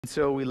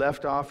So we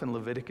left off in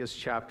Leviticus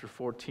chapter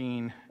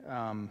 14,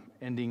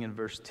 ending in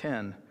verse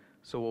 10.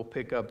 So we'll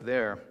pick up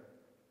there.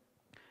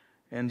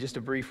 And just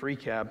a brief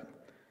recap,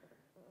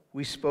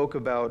 we spoke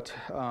about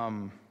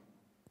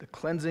the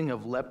cleansing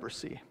of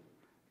leprosy,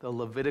 the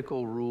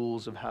Levitical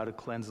rules of how to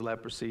cleanse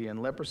leprosy,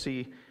 and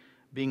leprosy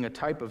being a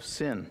type of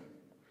sin.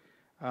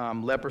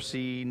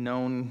 Leprosy,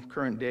 known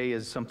current day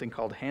as something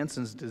called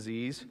Hansen's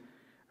disease,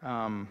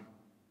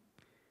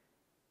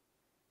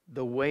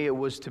 the way it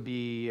was to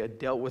be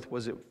dealt with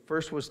was it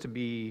first was to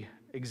be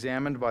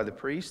examined by the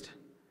priest,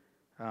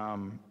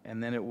 and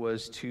then it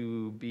was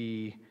to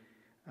be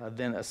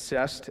then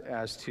assessed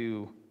as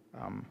to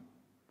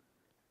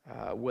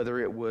whether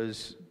it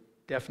was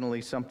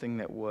definitely something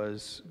that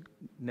was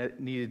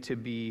needed to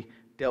be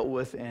dealt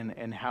with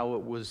and how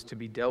it was to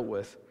be dealt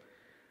with.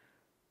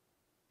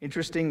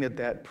 Interesting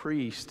that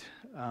priest,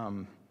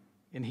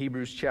 in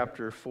Hebrews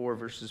chapter 4,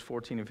 verses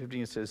 14 and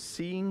 15, it says,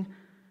 "Seeing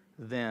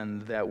then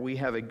that we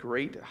have a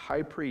great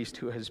high priest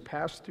who has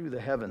passed through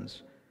the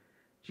heavens,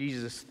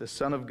 Jesus, the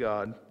Son of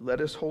God, let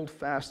us hold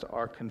fast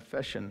our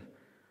confession,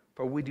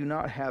 for we do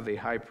not have a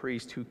high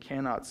priest who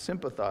cannot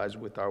sympathize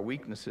with our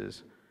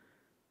weaknesses,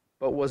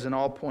 but was in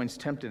all points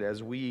tempted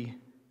as we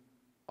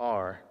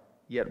are,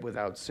 yet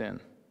without sin."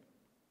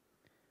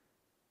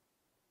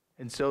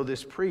 And so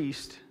this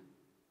priest,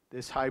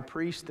 this high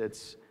priest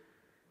that's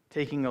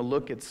taking a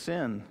look at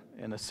sin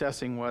and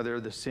assessing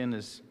whether the sin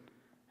is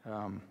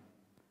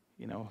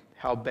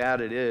how bad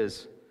it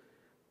is,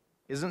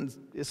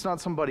 it's not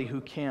somebody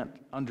who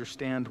can't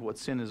understand what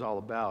sin is all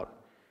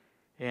about.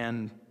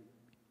 And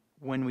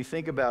when we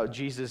think about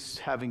Jesus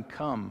having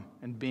come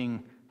and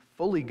being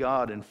fully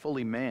God and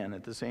fully man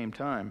at the same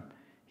time,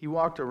 he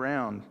walked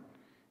around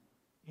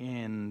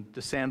in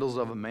the sandals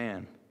of a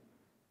man,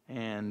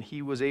 and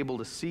he was able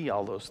to see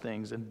all those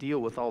things and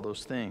deal with all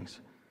those things.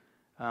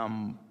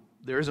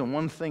 There isn't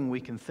one thing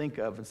we can think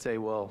of and say,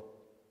 well,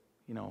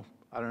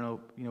 I don't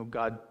know,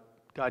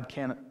 God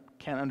can't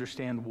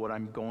understand what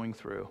I'm going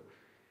through.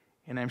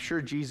 And I'm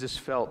sure Jesus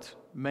felt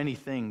many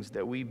things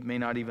that we may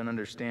not even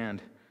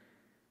understand.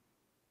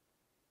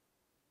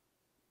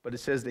 But it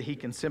says that he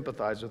can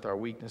sympathize with our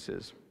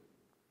weaknesses.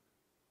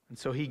 And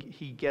so he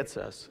gets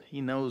us. He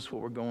knows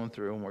what we're going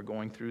through, and we're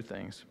going through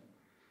things.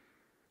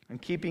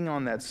 And keeping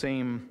on that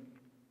same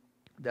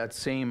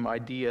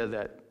idea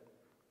that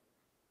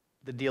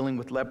the dealing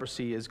with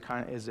leprosy is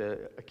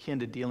akin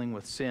to dealing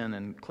with sin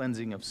and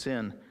cleansing of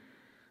sin,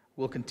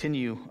 we'll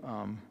continue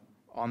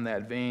on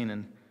that vein,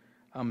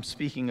 and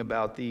speaking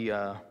about the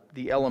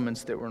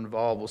elements that were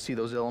involved. We'll see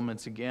those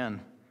elements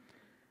again.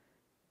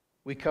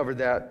 We covered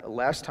that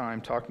last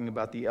time, talking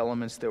about the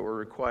elements that were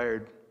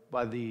required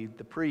by the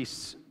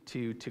priests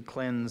to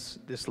cleanse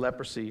this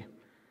leprosy.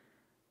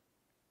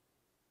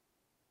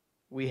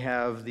 We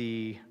have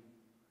the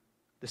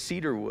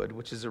cedar wood,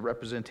 which is a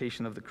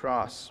representation of the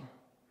cross.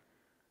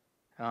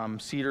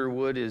 Cedar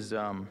wood is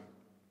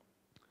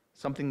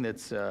something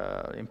that's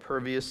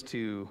impervious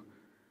to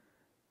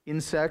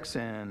insects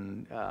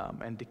and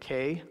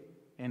decay,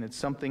 and it's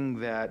something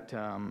that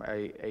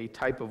a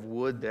type of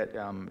wood that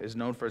is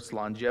known for its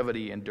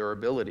longevity and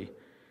durability.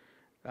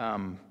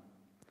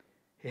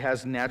 It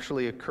has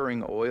naturally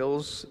occurring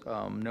oils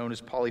known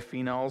as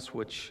polyphenols,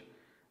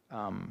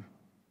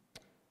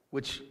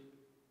 which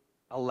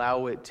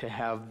allow it to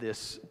have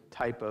this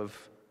type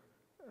of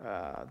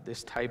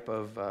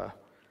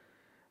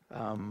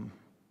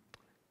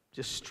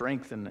just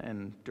strength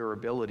and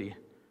durability.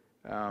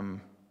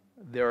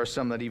 There are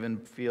some that even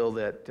feel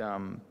that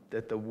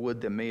the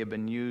wood that may have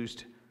been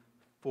used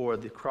for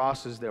the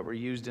crosses that were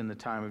used in the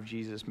time of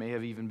Jesus may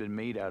have even been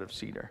made out of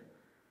cedar.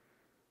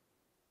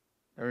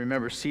 Now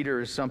remember,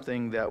 cedar is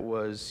something that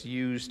was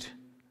used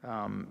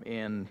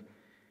in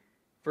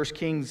 1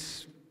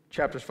 Kings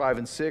chapters 5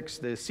 and 6.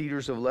 The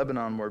cedars of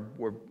Lebanon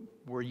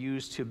were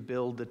used to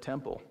build the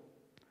temple.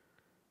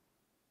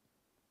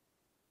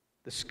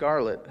 The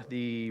scarlet,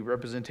 the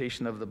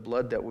representation of the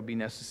blood that would be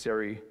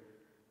necessary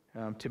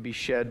to be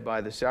shed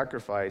by the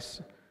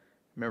sacrifice.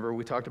 Remember,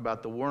 we talked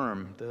about the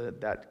worm,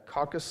 that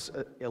Coccus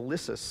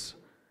ilicis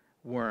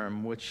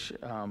worm, which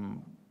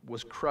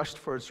was crushed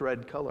for its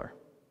red color.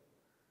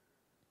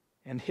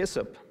 And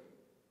hyssop.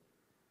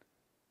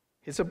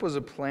 Hyssop is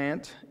a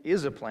plant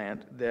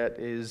that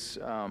is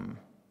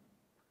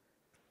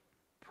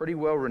pretty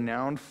well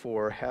renowned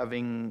for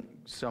having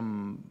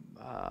some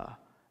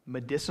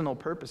medicinal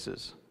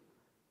purposes.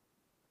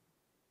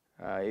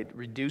 It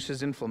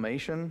reduces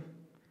inflammation,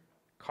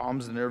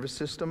 calms the nervous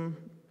system,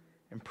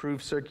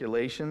 improves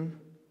circulation,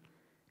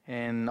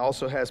 and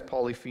also has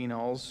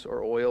polyphenols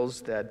or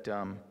oils that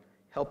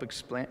help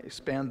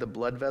expand the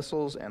blood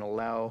vessels and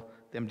allow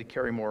them to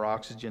carry more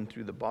oxygen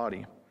through the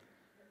body.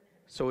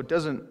 So it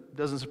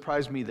doesn't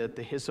surprise me that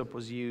the hyssop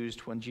was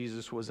used when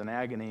Jesus was in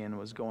agony and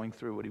was going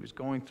through what he was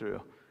going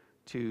through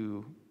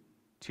to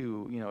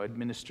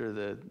administer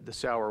the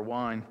sour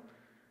wine.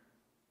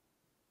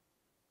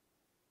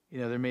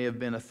 There may have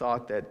been a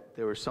thought that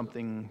there was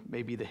something,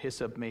 maybe the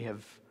hyssop may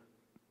have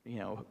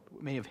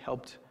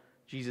helped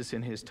Jesus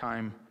in his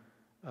time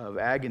of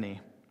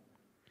agony.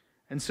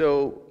 And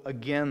so,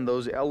 again,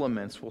 those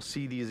elements, we'll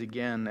see these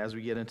again as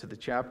we get into the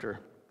chapter.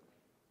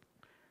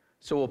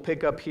 So we'll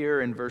pick up here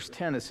in verse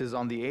 10. It says,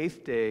 "On the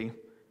 8th day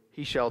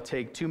he shall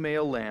take 2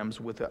 male lambs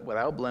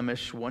without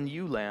blemish, 1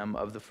 ewe lamb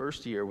of the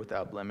first year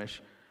without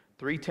blemish,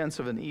 3/10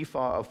 of an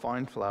ephah of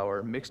fine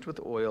flour mixed with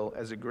oil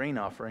as a grain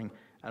offering,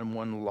 and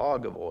 1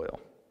 log of oil."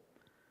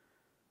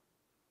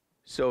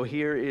 So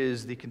here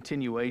is the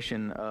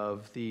continuation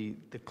of the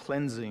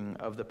cleansing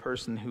of the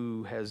person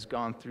who has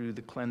gone through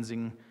the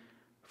cleansing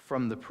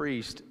from the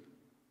priest,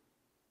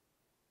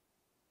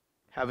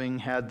 having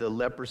had the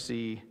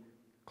leprosy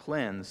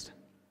cleansed.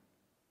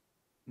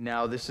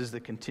 Now this is the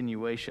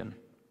continuation.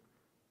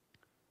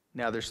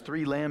 Now there's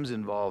 3 lambs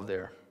involved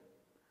there.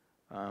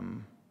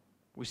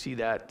 We see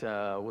that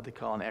what they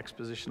call an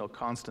expositional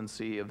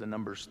constancy of the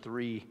numbers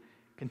 3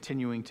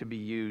 continuing to be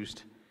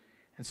used.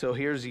 And so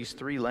here's these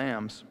 3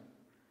 lambs.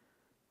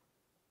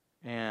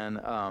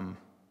 And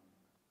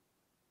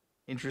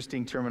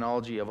interesting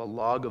terminology of a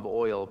log of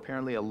oil.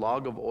 Apparently a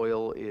log of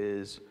oil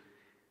is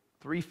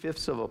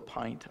 3/5 of a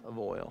pint of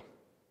oil,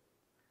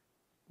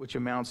 which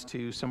amounts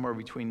to somewhere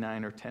between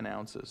 9 or 10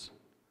 ounces.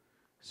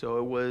 So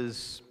it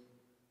was,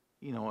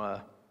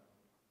 a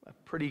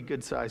pretty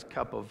good-sized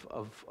cup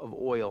of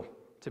oil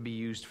to be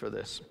used for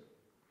this.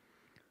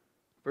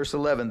 Verse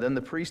 11, "Then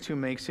the priest who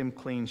makes him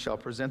clean shall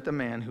present the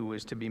man who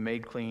is to be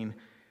made clean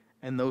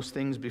and those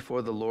things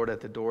before the Lord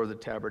at the door of the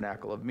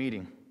tabernacle of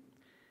meeting."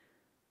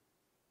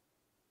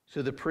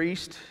 So the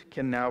priest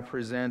can now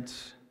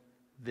present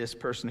this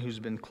person who's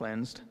been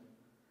cleansed,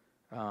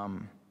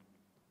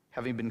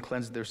 having been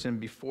cleansed of their sin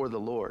before the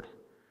Lord.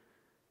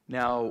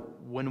 Now,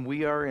 when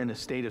we are in a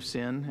state of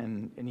sin,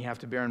 and you have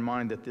to bear in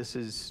mind that this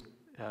is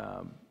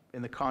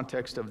in the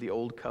context of the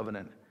Old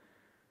Covenant,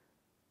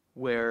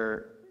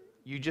 where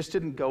you just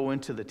didn't go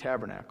into the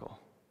tabernacle.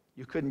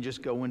 You couldn't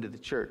just go into the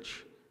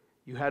church.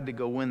 You had to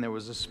go in. There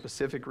was a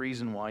specific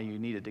reason why you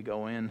needed to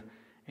go in,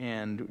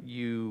 and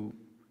you,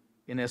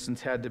 in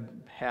essence, had to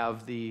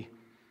have the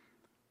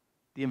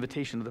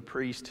invitation of the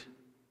priest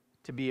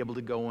to be able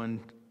to go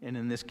in. And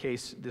in this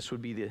case, this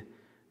would be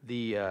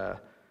the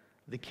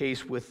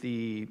case with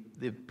the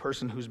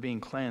person who's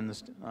being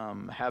cleansed,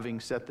 having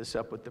set this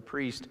up with the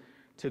priest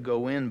to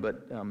go in.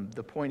 But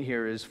the point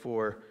here is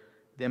for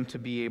them to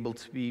be able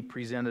to be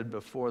presented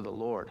before the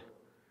Lord.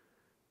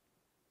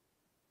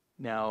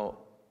 Now,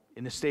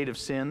 in a state of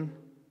sin,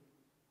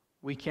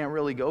 we can't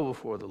really go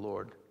before the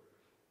Lord.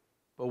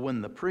 But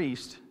when the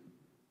priest,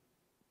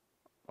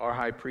 our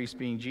high priest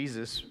being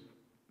Jesus,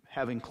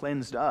 having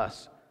cleansed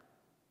us,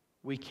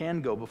 we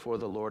can go before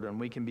the Lord and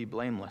we can be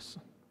blameless.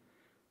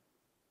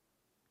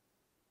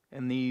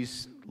 And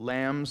these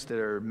lambs that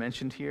are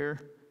mentioned here,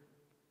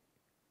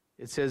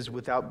 it says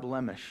without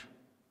blemish.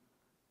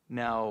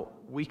 Now,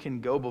 we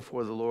can go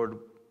before the Lord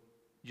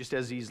just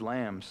as these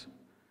lambs,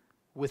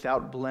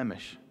 without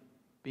blemish,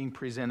 being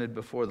presented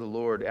before the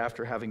Lord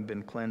after having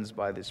been cleansed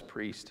by this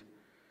priest.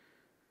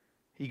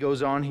 He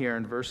goes on here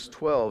in verse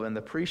 12, "And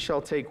the priest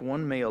shall take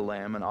 1 male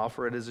lamb and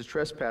offer it as a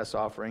trespass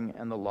offering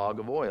and the log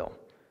of oil,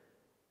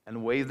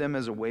 and wave them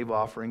as a wave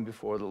offering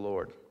before the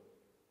Lord.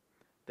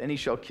 Then he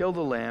shall kill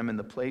the lamb in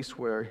the place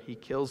where he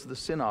kills the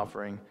sin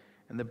offering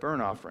and the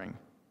burnt offering,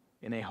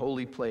 in a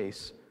holy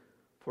place.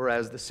 For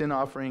as the sin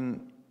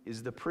offering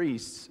is the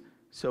priest's,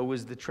 so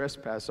is the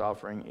trespass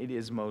offering. It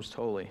is most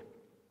holy."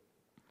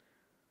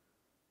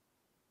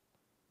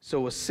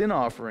 So a sin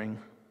offering,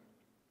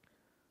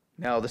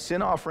 now the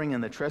sin offering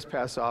and the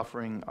trespass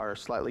offering are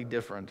slightly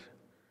different.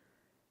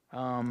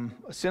 A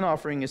sin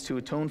offering is to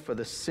atone for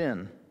the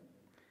sin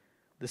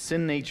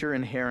nature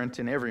inherent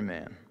in every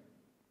man.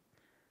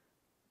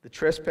 The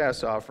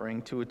trespass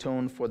offering to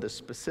atone for the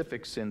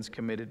specific sins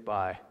committed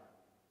by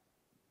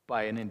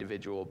an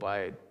individual,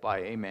 by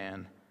a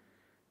man.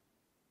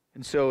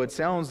 And so it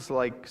sounds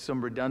like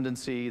some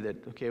redundancy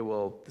that, okay,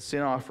 well, the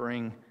sin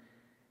offering,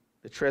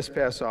 the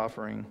trespass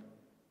offering,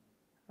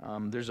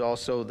 there's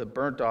also the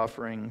burnt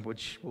offering,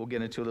 which we'll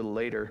get into a little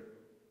later.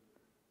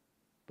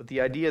 But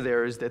the idea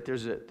there is that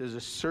there's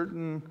a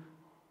certain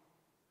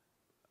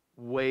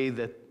way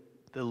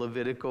that the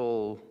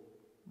Levitical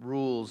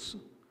rules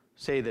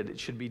say that it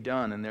should be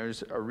done, and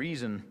there's a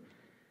reason.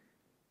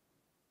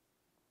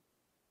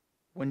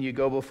 When you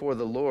go before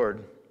the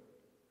Lord,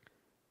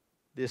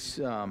 this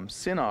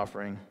sin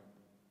offering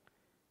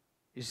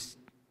is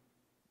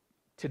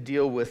to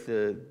deal with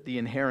the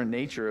inherent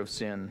nature of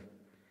sin,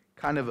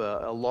 kind of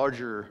a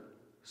larger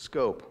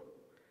scope.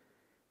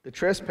 The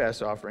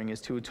trespass offering is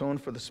to atone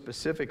for the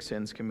specific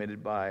sins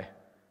committed by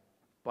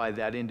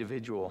that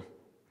individual.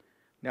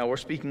 Now, we're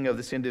speaking of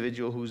this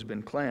individual who's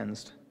been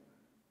cleansed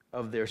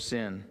of their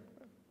sin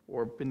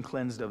or been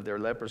cleansed of their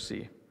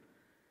leprosy.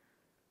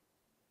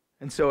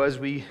 And so as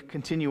we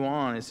continue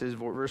on, it says,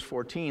 verse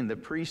 14, "The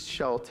priest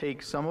shall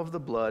take some of the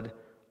blood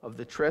of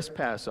the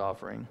trespass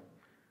offering."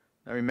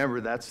 Now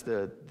remember, that's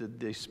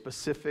the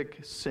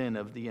specific sin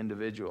of the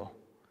individual.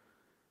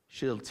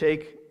 "She'll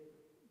take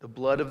the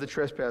blood of the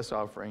trespass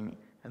offering,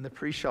 and the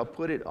priest shall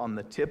put it on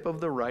the tip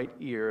of the right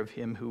ear of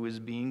him who is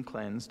being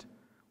cleansed,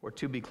 or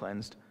to be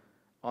cleansed,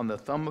 on the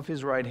thumb of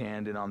his right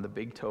hand and on the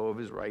big toe of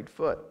his right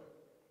foot.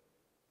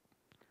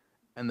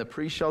 And the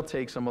priest shall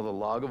take some of the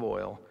log of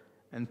oil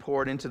and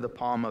pour it into the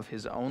palm of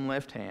his own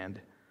left hand.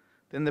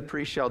 Then the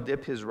priest shall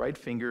dip his right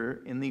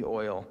finger in the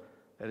oil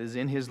that is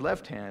in his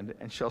left hand,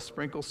 and shall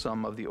sprinkle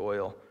some of the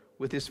oil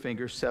with his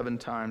finger 7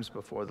 times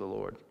before the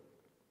Lord.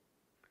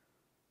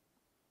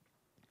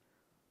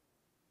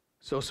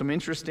 So some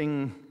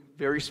interesting,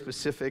 very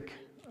specific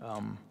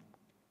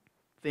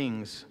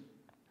things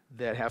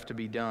that have to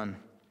be done.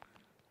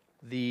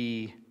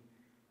 The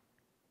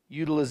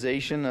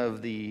utilization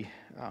of the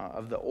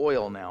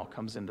oil now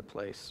comes into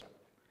place.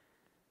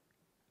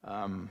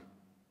 The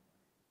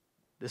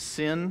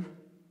sin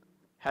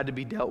had to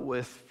be dealt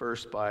with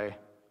first by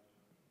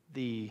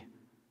the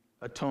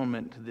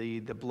atonement, the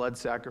blood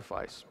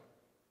sacrifice.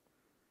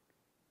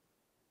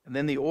 And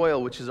then the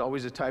oil, which is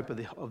always a type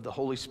of the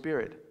Holy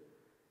Spirit,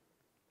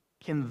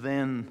 can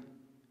then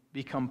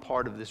become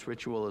part of this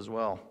ritual as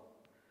well.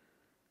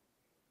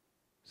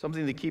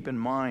 Something to keep in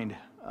mind,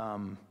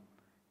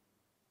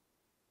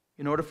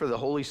 in order for the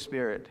Holy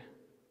Spirit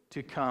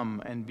to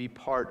come and be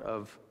part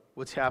of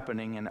what's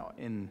happening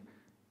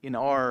in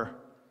our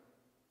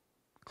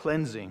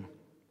cleansing,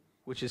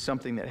 which is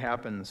something that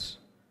happens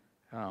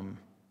on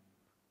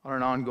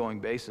an ongoing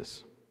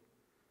basis.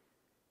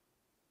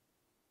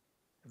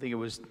 I think it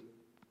was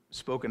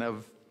spoken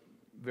of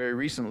very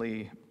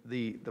recently,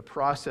 the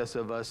process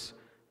of us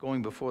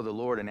going before the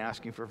Lord and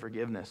asking for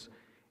forgiveness.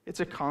 It's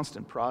a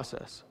constant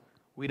process.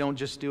 We don't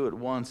just do it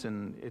once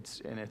and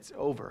it's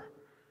over.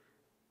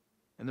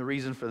 And the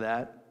reason for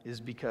that is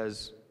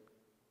because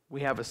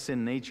we have a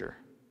sin nature,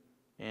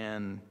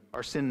 and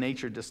our sin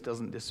nature just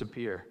doesn't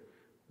disappear.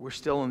 We're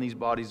still in these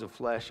bodies of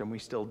flesh, and we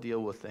still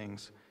deal with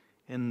things.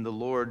 And the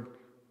Lord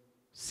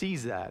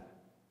sees that,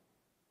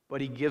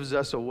 but He gives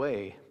us a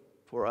way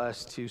for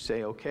us to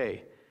say,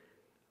 okay,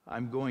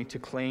 I'm going to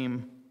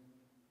claim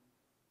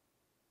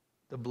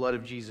the blood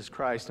of Jesus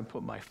Christ and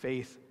put my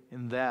faith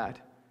in that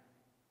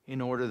in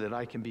order that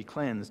I can be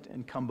cleansed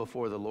and come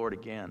before the Lord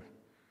again.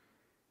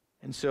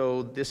 And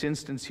so this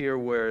instance here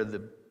where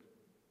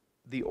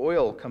the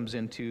oil comes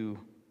into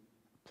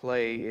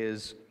play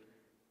is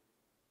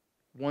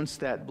once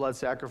that blood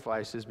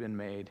sacrifice has been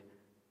made,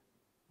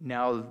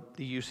 now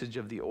the usage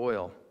of the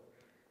oil.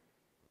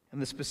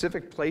 And the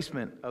specific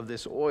placement of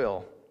this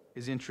oil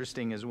is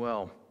interesting as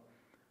well.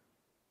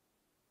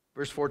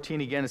 Verse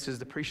 14 again, it says,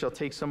 the priest shall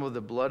take some of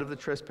the blood of the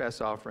trespass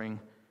offering,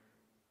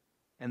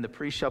 and the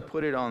priest shall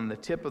put it on the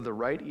tip of the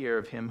right ear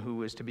of him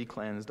who is to be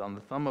cleansed, on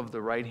the thumb of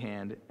the right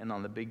hand, and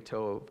on the big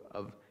toe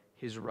of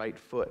his right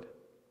foot.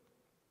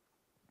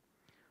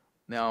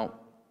 Now,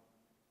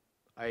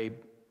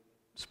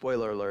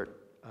 spoiler alert,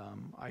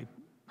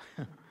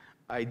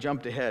 I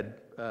jumped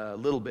ahead a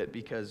little bit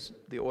because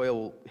the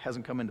oil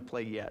hasn't come into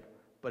play yet,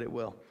 but it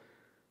will.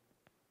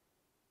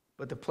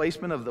 But the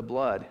placement of the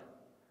blood,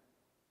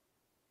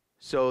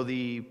 so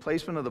the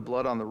placement of the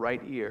blood on the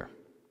right ear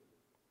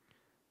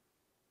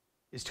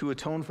is to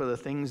atone for the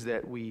things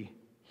that we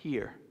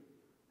hear,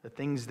 the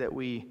things that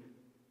we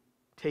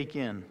take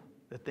in,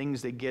 the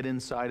things that get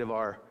inside of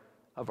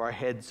our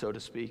head, so to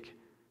speak,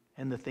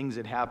 and the things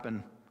that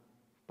happen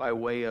by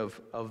way of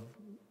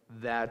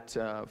that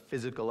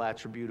physical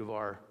attribute of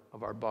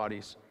our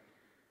bodies.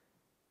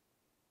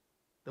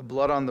 The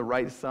blood on the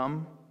right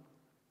thumb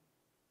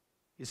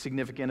is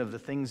significant of the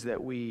things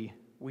that we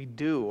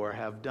do or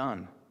have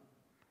done.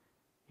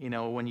 You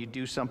know, when you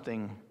do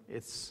something,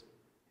 it's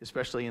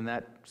especially in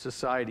that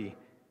society,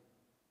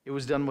 it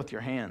was done with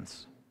your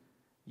hands.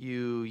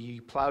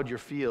 You plowed your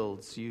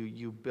fields,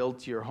 you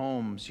built your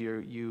homes,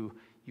 you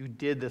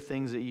did the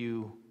things that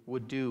you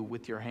would do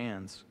with your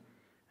hands.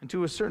 And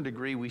to a certain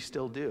degree, we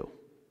still do.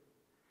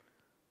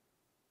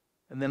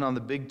 And then on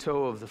the big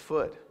toe of the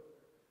foot,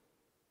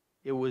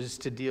 it was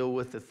to deal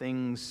with the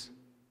things,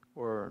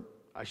 or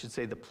I should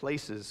say the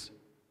places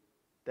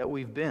that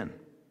we've been,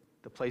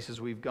 the places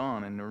we've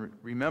gone. And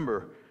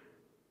remember,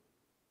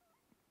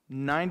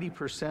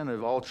 90%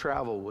 of all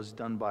travel was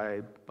done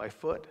by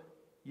foot.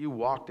 You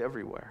walked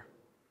everywhere.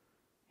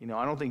 You know,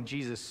 I don't think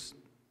Jesus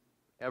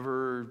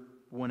ever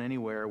went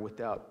anywhere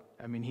without,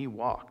 he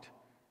walked,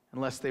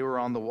 unless they were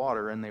on the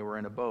water and they were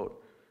in a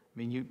boat.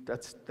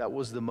 That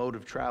was the mode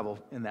of travel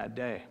in that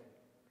day.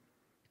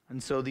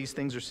 And so these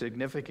things are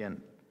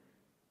significant.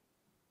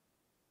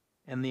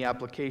 And the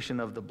application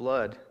of the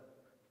blood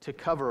to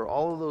cover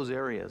all of those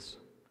areas.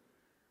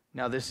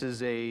 Now this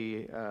is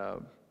a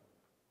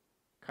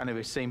kind of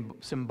a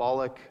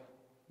symbolic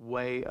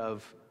way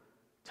of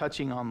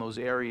touching on those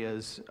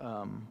areas,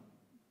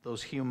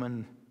 those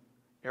human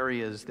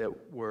areas that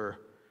were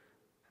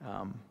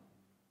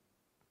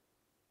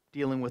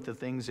dealing with the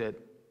things that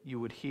you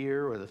would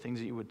hear or the things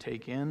that you would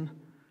take in,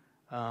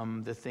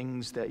 the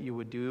things that you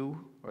would do,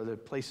 or the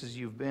places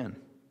you've been.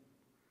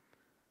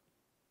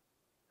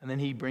 And then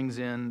he brings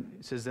in,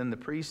 it says, then the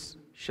priest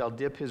shall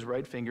dip his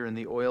right finger in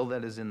the oil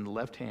that is in the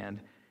left hand,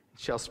 and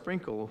shall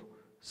sprinkle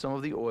some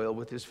of the oil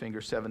with his finger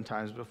 7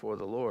 times before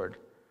the Lord.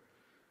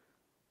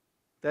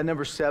 That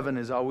number 7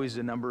 is always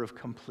a number of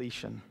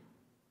completion.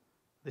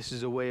 This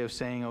is a way of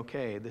saying,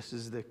 okay, this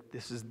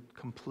is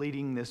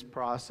completing this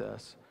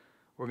process.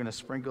 We're going to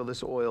sprinkle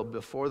this oil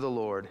before the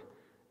Lord,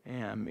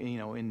 and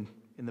in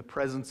the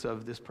presence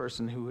of this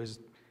person who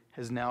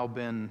has now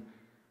been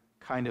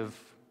kind of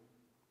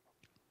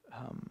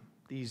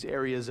these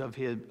areas of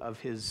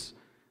his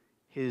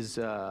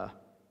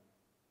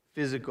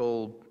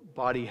physical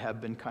body have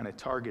been kind of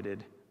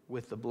targeted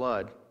with the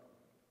blood.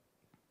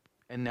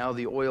 And now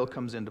the oil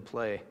comes into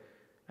play.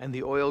 And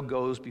the oil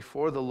goes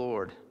before the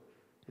Lord.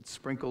 It's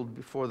sprinkled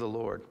before the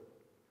Lord.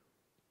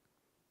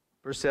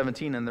 Verse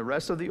 17, and the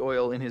rest of the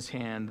oil in his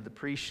hand, the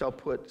priest shall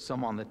put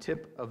some on the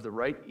tip of the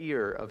right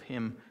ear of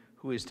him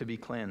who is to be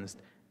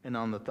cleansed, and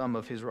on the thumb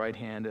of his right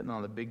hand, and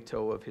on the big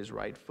toe of his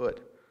right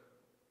foot,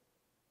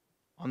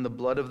 on the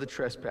blood of the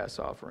trespass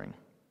offering.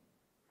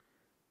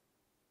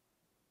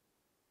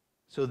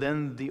 So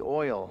then the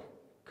oil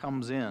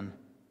comes in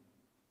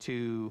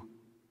to,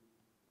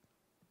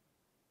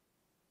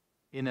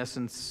 in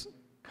essence,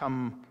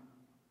 come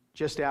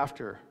just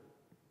after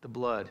the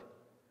blood.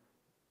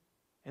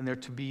 And they're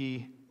to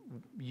be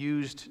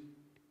used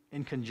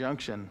in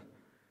conjunction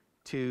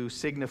to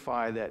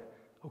signify that,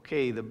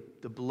 okay, the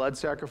blood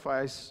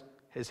sacrifice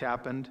has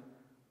happened,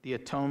 the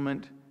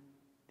atonement,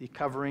 the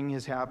covering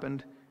has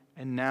happened,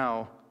 and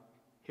now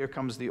here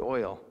comes the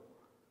oil.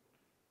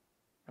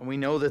 And we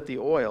know that the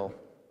oil,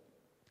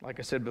 like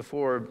I said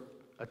before,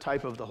 a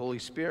type of the Holy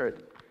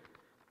Spirit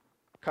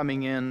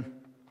coming in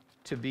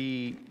to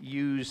be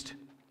used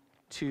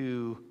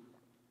to,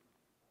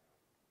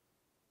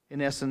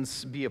 in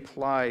essence, be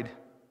applied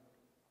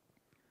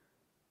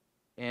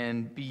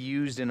and be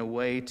used in a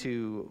way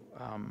to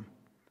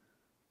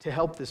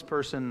help this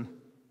person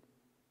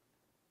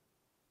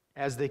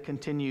as they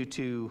continue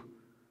to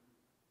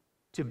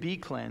be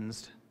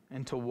cleansed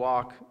and to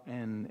walk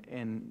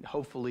and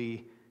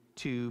hopefully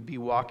to be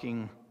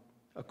walking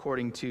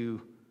according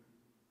to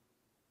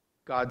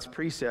God's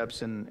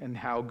precepts and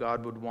how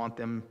God would want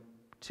them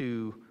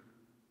to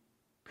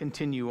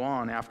continue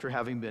on after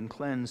having been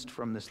cleansed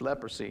from this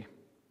leprosy.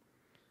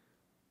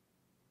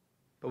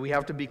 But we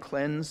have to be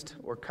cleansed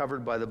or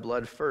covered by the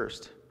blood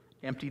first,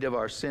 emptied of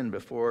our sin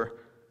before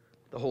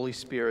the Holy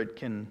Spirit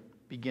can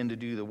begin to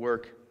do the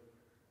work.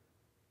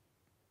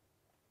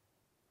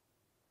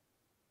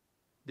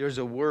 There's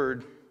a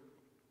word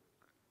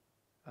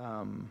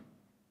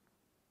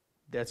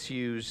that's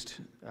used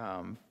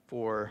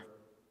for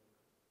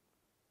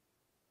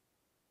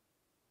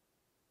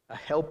a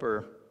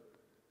helper.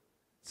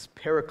 It's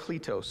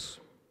parakletos,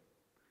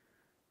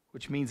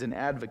 which means an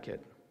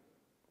advocate.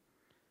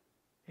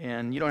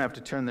 And you don't have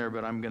to turn there,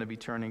 but I'm going to be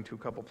turning to a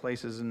couple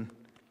places. In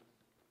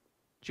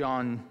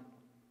John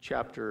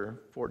chapter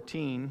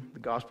 14, the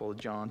Gospel of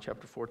John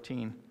chapter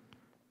 14,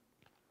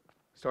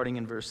 starting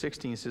in verse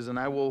 16, it says, and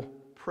I will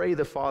pray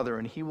the Father,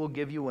 and he will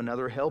give you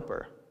another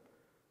helper.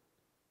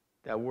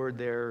 That word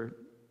there,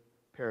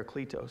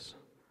 parakletos,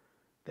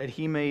 that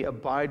he may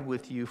abide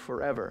with you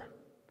forever.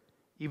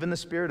 Even the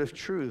Spirit of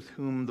truth,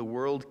 whom the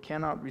world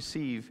cannot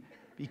receive,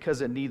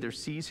 because it neither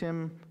sees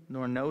him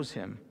nor knows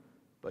him.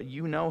 But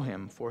you know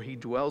him, for he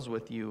dwells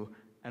with you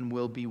and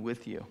will be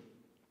with you.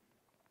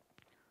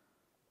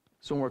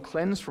 So when we're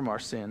cleansed from our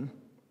sin,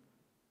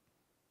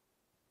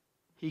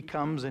 he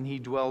comes and he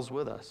dwells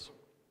with us.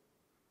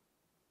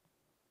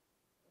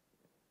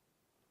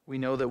 We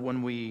know that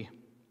when we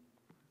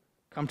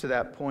come to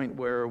that point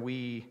where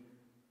we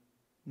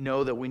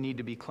know that we need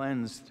to be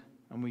cleansed,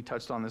 and we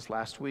touched on this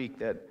last week,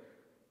 that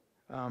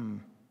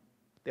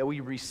we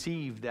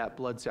receive that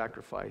blood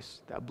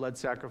sacrifice. That blood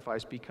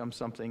sacrifice becomes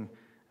something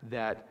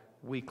that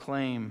we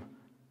claim,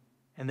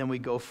 and then we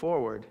go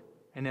forward.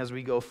 And as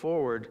we go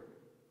forward,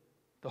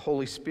 the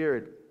Holy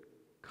Spirit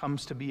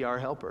comes to be our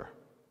helper,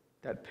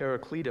 that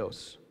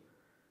parakletos,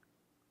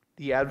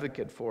 the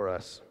advocate for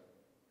us,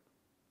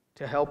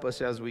 to help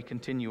us as we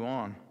continue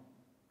on.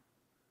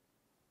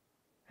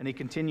 And he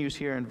continues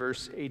here in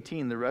verse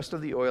 18, the rest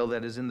of the oil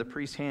that is in the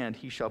priest's hand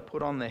he shall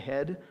put on the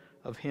head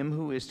of him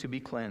who is to be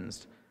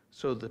cleansed,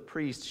 so the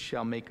priest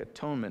shall make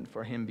atonement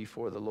for him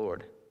before the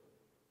Lord.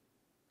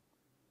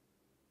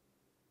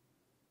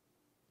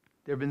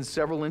 There have been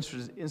several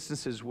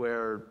instances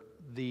where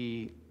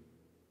the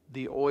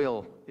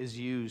oil is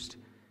used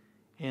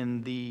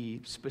in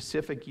the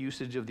specific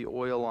usage of the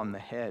oil on the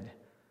head,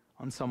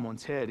 on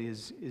someone's head,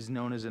 is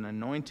known as an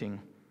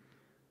anointing.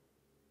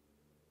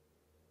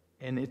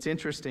 And it's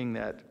interesting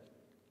that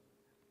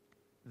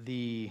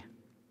in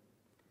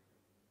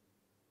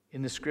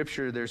the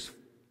scripture, there's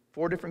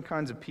 4 different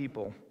kinds of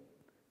people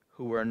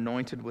who were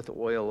anointed with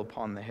oil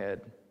upon the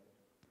head.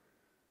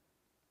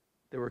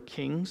 There were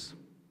kings,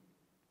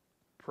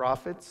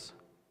 prophets,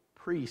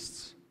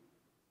 priests,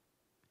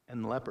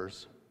 and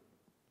lepers.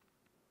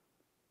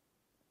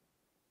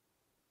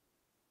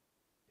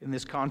 In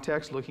this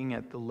context, looking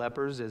at the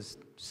lepers as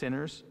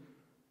sinners,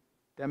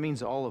 that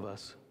means all of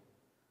us.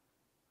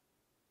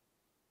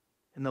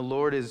 And the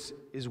Lord is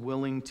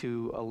willing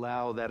to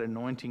allow that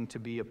anointing to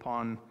be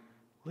upon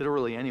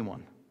literally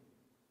anyone.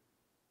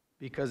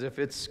 Because if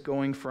it's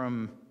going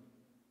from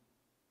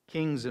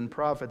kings and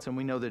prophets, and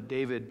we know that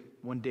David,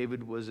 when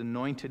David was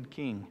anointed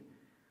king,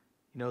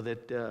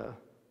 that the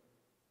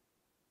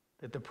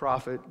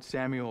prophet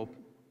Samuel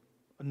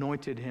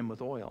anointed him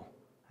with oil,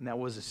 and that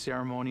was a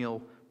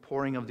ceremonial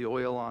pouring of the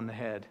oil on the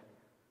head.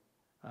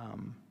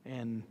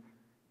 And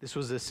this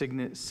was a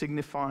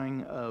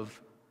signifying of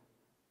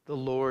the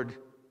Lord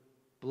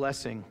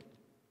blessing.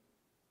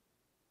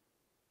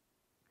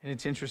 And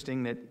it's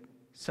interesting that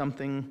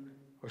something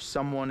or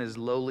someone as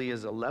lowly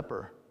as a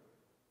leper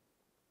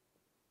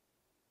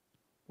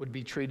would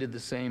be treated the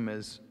same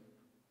as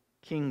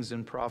kings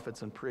and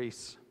prophets and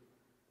priests.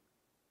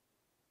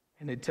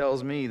 And it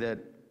tells me that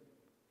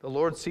the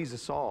Lord sees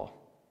us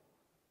all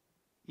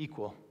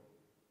equal.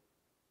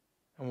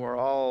 And we're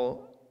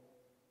all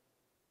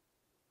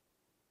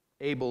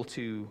able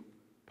to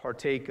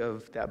partake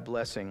of that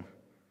blessing,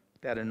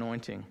 that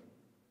anointing.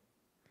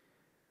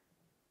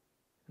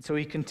 And so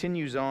he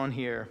continues on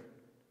here.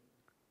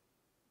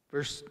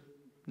 Verse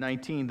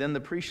 19, then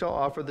the priest shall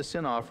offer the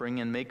sin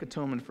offering and make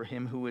atonement for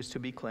him who is to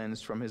be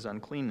cleansed from his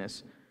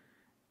uncleanness.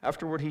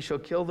 Afterward he shall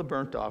kill the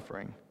burnt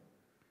offering.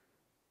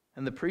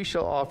 And the priest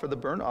shall offer the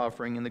burnt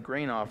offering and the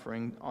grain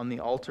offering on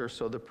the altar,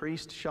 so the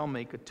priest shall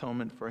make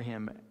atonement for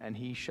him, and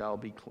he shall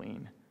be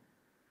clean.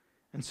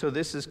 And so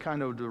this is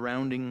kind of the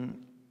rounding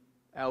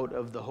out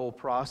of the whole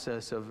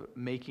process of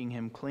making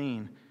him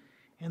clean.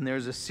 And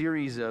there's a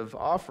series of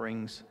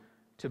offerings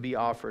to be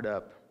offered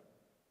up.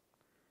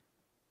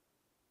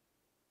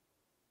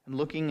 And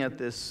looking at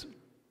this,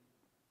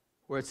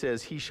 where it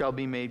says, he shall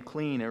be made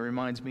clean, it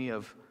reminds me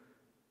of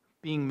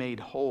being made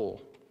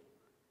whole.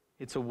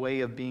 It's a way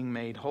of being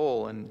made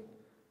whole. And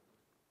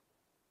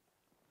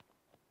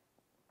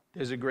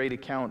there's a great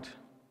account,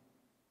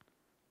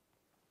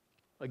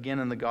 again,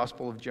 in the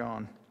Gospel of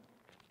John.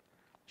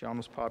 John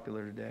was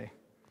popular today.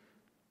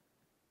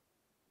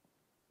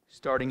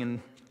 Starting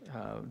in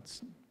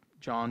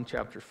John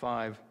chapter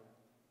 5,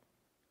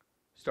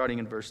 starting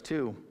in verse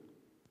 2.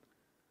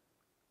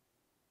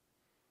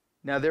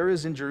 Now there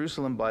is in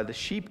Jerusalem by the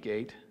sheep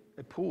gate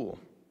a pool,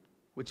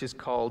 which is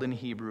called in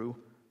Hebrew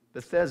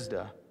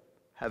Bethesda,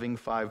 having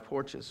 5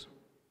 porches.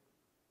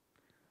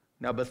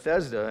 Now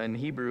Bethesda in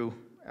Hebrew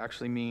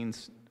actually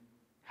means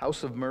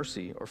house of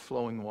mercy or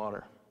flowing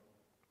water.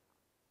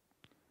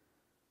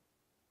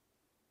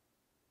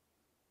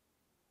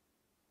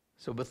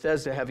 So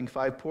Bethesda having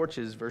 5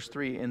 porches, verse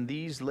 3, in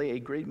these lay a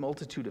great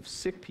multitude of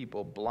sick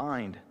people,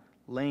 blind,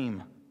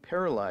 lame,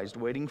 paralyzed,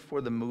 waiting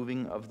for the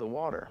moving of the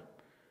water.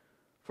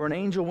 For an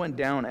angel went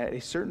down at a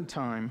certain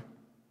time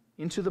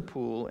into the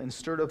pool and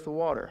stirred up the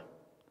water.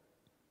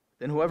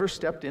 Then whoever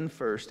stepped in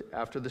first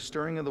after the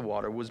stirring of the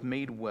water was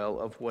made well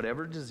of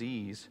whatever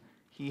disease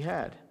he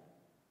had.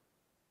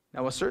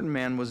 Now a certain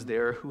man was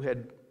there who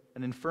had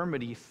an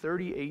infirmity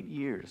 38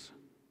 years.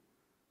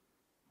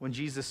 When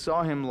Jesus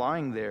saw him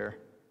lying there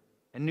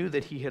and knew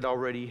that he had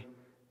already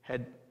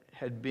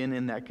had been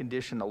in that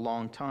condition a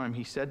long time,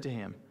 he said to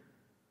him,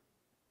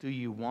 "Do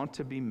you want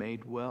to be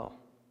made well?"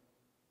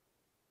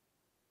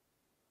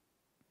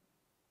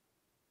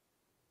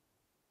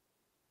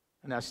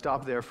 And I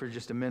stop there for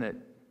just a minute.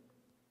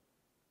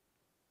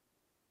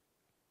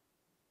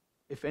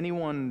 If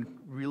anyone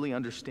really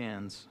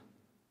understands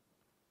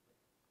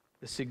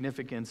the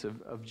significance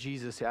of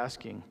Jesus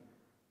asking,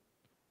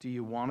 do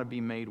you want to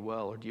be made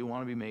well or do you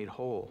want to be made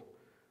whole?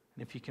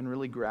 And if you can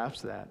really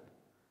grasp that,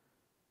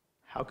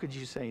 how could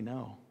you say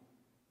no?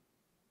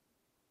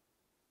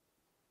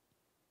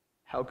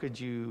 How could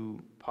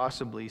you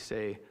possibly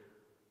say,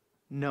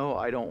 no,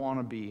 I don't want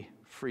to be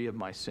free of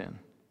my sin?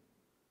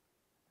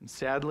 And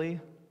sadly,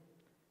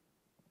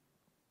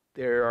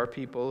 there are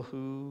people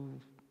who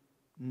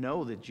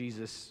know that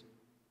Jesus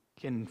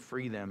can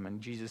free them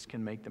and Jesus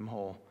can make them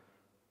whole.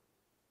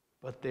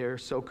 But they're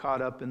so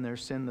caught up in their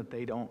sin that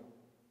they don't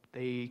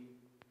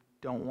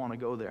want to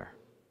go there.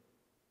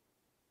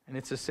 And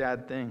it's a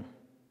sad thing.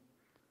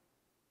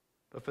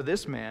 But for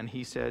this man,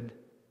 he said, it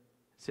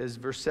says,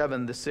 verse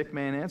 7, the sick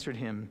man answered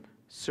him,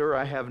 "Sir,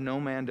 I have no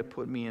man to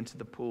put me into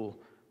the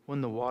pool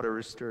when the water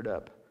is stirred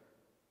up.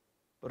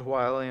 But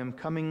while I am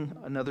coming,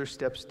 another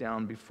steps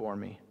down before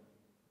me."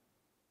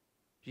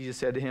 Jesus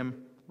said to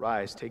him,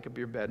 "Rise, take up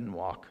your bed and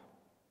walk."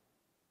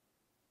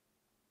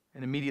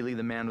 And immediately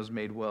the man was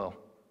made well,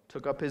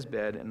 took up his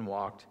bed and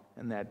walked,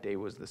 and that day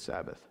was the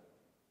Sabbath.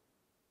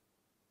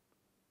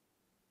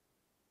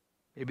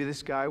 Maybe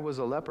this guy was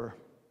a leper.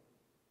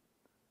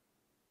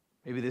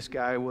 Maybe this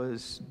guy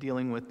was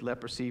dealing with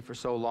leprosy for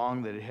so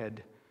long that it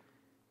had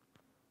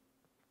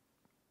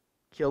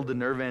killed the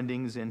nerve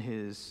endings in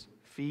his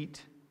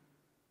feet,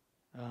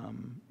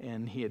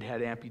 and he had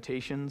had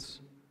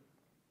amputations.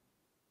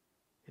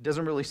 It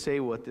doesn't really say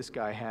what this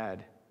guy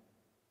had,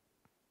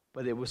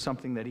 but it was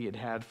something that he had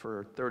had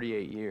for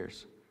 38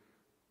 years.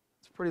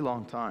 It's a pretty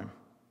long time.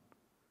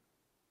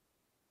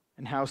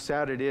 And how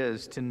sad it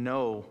is to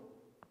know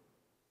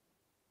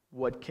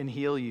what can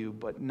heal you,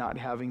 but not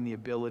having the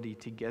ability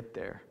to get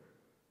there.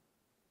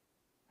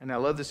 And I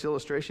love this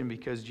illustration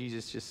because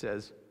Jesus just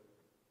says,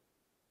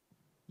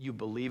 you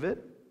believe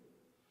it?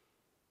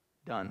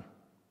 Done.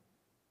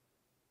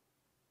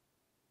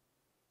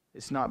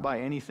 It's not by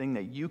anything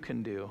that you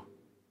can do.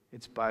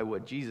 It's by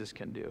what Jesus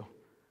can do.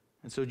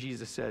 And so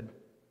Jesus said,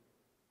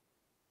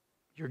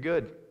 you're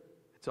good.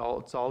 It's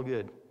all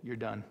good. You're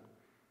done.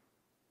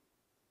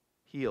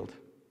 Healed.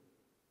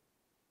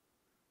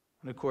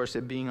 And of course,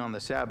 it being on the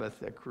Sabbath,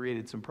 that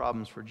created some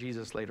problems for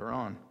Jesus later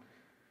on.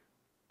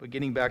 But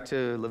getting back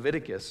to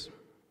Leviticus,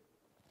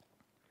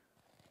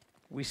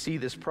 we see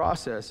this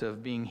process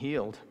of being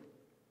healed.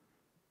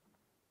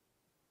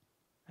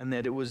 And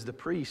that it was the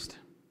priest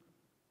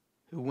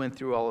who went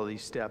through all of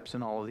these steps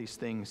and all of these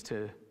things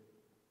to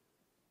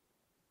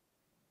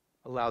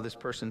allow this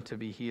person to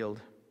be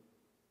healed.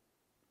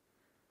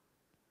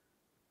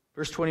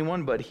 Verse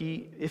 21, but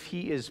if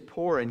he is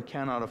poor and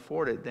cannot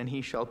afford it, then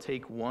he shall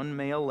take one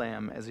male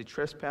lamb as a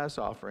trespass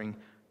offering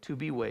to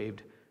be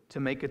waived, to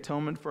make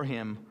atonement for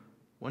him,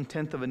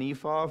 1/10 of an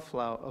ephah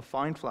of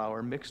fine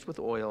flour mixed with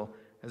oil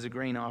as a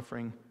grain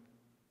offering,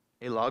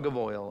 a log of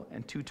oil,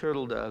 and 2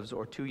 turtle doves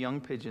or 2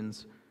 young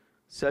pigeons,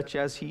 such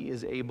as he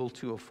is able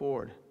to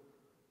afford.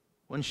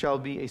 One shall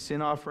be a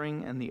sin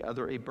offering and the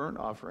other a burnt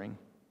offering.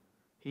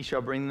 He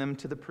shall bring them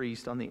to the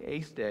priest on the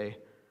 8th day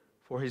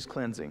for his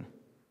cleansing,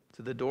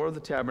 to the door of the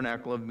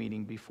tabernacle of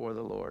meeting before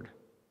the Lord.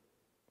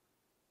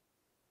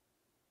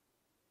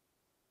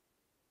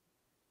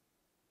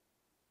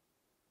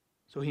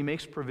 So he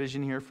makes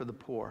provision here for the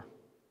poor.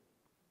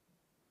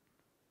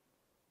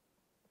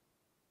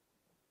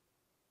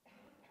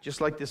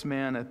 Just like this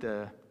man at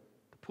the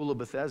pool of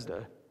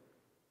Bethesda,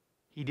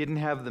 he didn't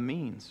have the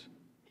means.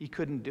 He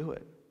couldn't do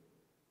it.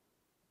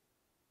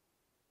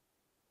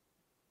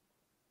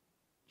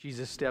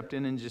 Jesus stepped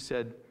in and just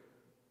said,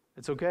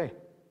 it's okay.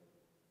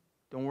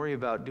 Don't worry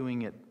about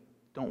doing it.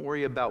 Don't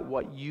worry about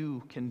what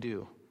you can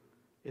do.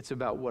 It's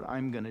about what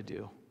I'm going to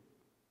do.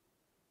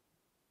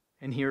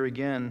 And here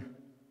again,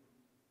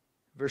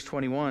 verse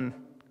 21,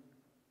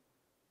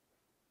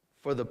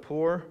 for the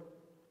poor,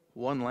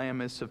 1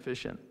 lamb is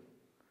sufficient.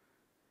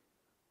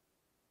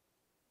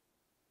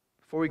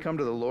 Before we come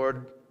to the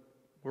Lord,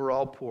 we're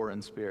all poor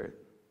in spirit.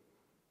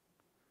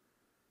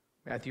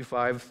 Matthew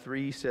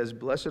 5:3 says,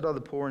 blessed are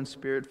the poor in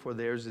spirit, for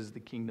theirs is the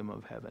kingdom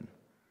of heaven.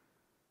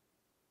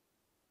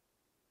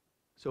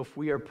 So if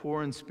we are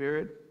poor in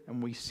spirit,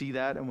 and we see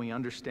that, and we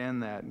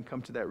understand that, and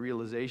come to that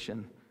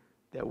realization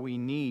that we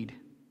need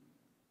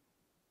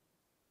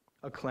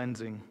a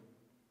cleansing,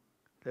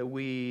 that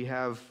we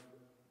have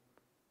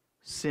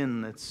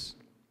sin that's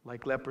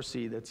like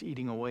leprosy, that's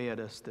eating away at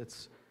us,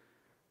 that's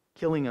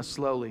killing us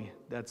slowly,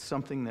 that's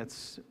something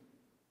it's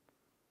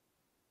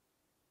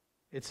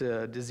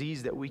a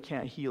disease that we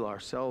can't heal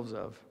ourselves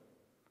of.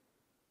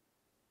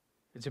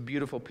 It's a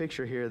beautiful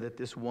picture here that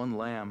this one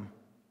lamb,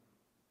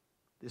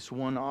 this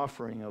one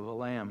offering of a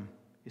lamb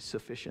is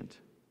sufficient.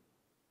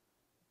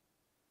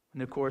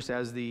 And of course,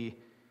 as the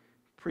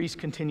priest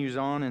continues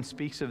on and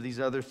speaks of these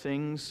other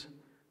things,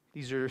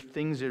 these are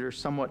things that are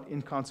somewhat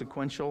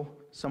inconsequential.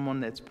 Someone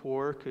that's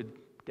poor could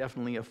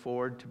definitely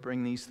afford to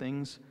bring these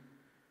things.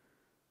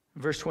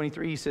 In verse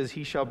 23, he says,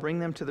 he shall bring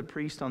them to the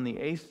priest on the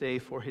 8th day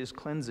for his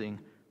cleansing,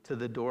 to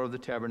the door of the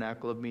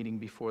tabernacle of meeting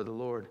before the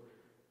Lord.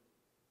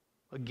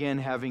 Again,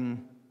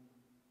 having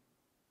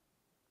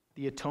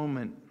the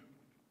atonement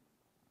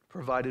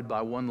provided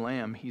by one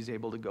lamb, he's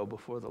able to go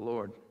before the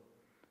Lord.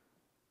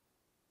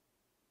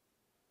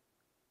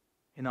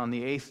 And on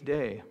the 8th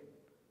day,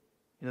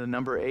 the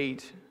number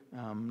 8,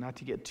 not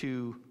to get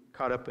too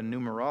caught up in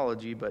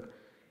numerology, but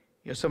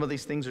some of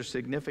these things are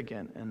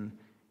significant. And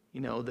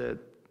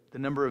the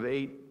number of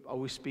 8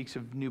 always speaks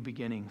of new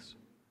beginnings.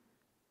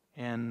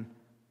 And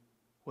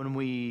when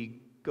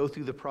we go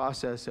through the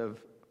process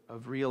of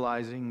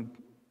realizing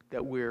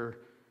that we're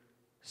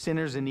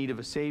sinners in need of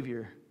a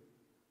Savior,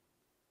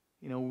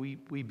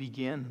 we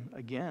begin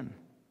again.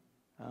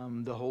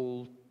 The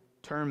whole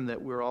term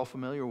that we're all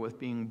familiar with,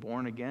 being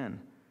born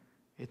again,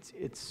 it's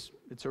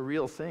a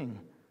real thing.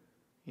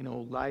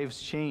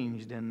 Lives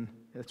changed, and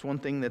that's one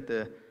thing that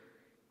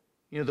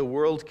the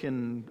world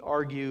can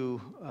argue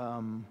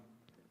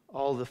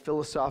all the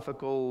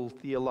philosophical,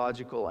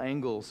 theological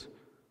angles,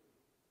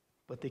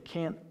 but they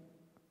can't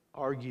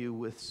argue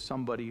with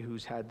somebody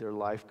who's had their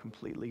life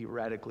completely,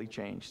 radically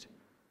changed.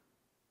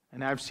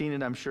 And I've seen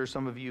it, I'm sure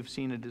some of you have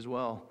seen it as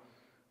well,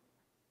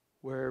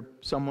 where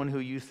someone who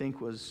you think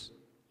was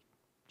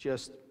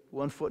just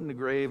one foot in the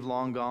grave,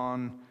 long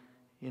gone,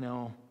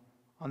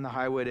 on the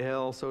highway to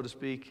hell, so to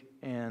speak,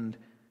 and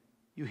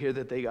you hear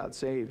that they got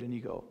saved, and you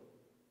go,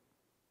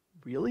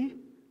 really?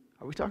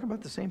 Are we talking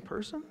about the same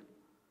person?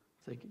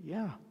 It's like,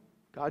 yeah,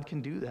 God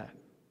can do that.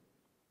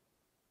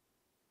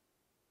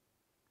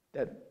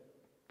 That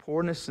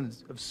poorness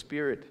of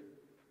spirit,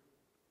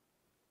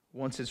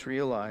 once it's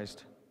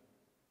realized,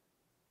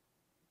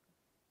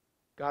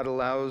 God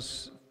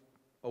allows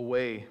a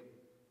way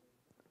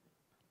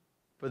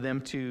for them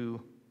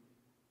to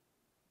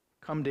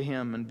come to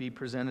Him and be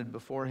presented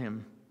before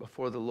Him,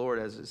 before the Lord,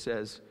 as it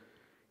says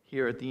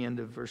here at the end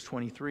of verse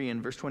 23.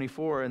 And verse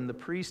 24, and the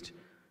priest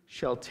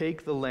shall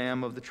take the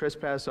lamb of the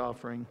trespass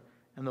offering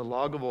and the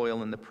log of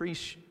oil, and the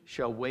priest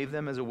shall wave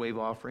them as a wave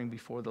offering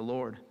before the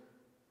Lord.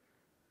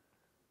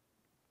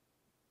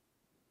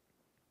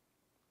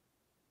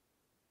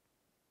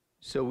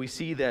 So we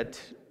see that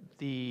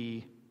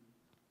the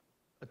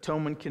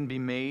atonement can be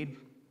made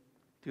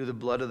through the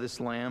blood of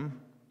this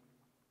lamb.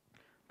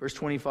 Verse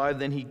 25,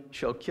 then he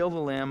shall kill the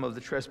lamb of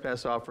the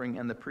trespass offering,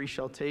 and the priest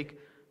shall take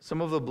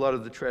some of the blood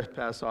of the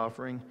trespass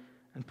offering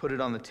and put it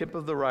on the tip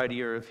of the right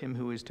ear of him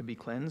who is to be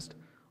cleansed,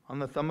 on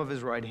the thumb of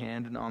his right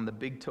hand, and on the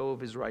big toe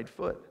of his right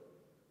foot.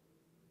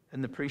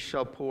 And the priest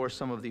shall pour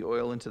some of the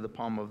oil into the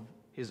palm of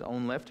his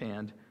own left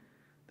hand.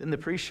 Then the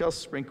priest shall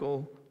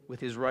sprinkle with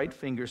his right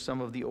finger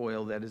some of the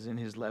oil that is in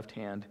his left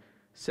hand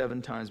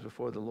 7 times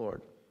before the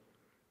Lord.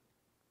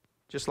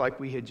 Just like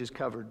we had just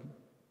covered,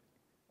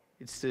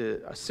 it's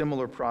a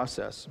similar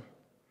process.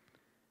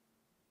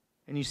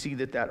 And you see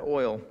that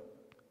oil,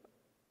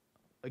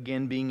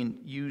 again, being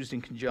used in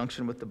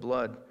conjunction with the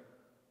blood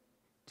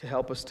to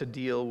help us to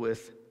deal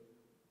with,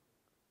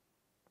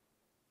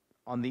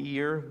 on the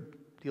ear,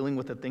 dealing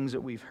with the things that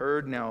we've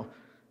heard. Now,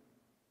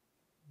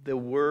 the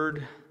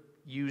word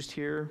used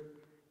here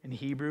in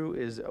Hebrew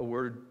is a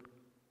word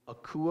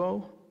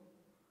akuo,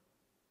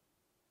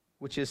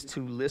 which is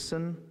to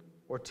listen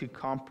or to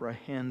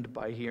comprehend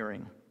by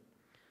hearing.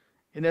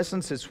 In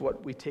essence, it's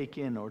what we take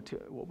in or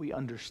what we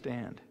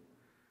understand.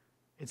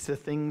 It's the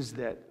things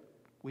that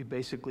we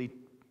basically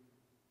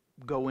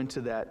go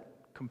into that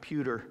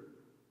computer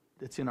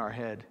that's in our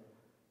head.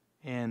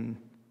 And,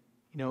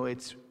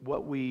 it's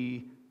what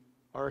we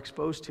are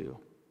exposed to,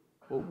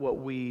 what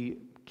we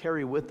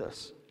carry with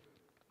us.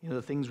 The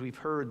things we've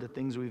heard, the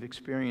things we've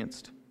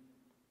experienced.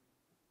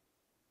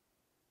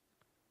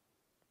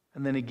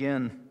 And then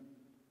again,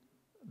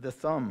 the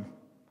thumb,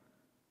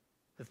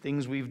 the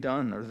things we've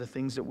done or the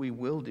things that we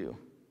will do.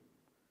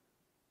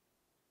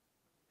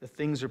 The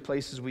things or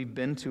places we've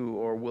been to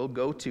or will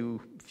go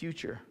to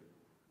future.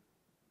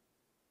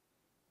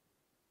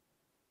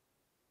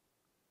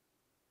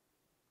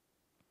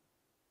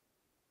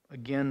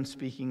 Again,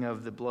 speaking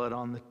of the blood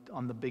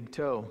on the big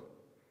toe,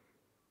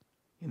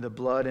 the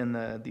blood and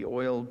the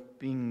oil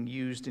being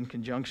used in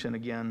conjunction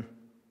again.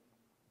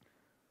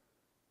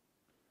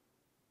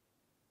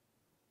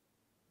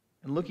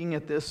 And looking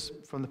at this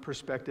from the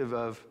perspective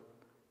of,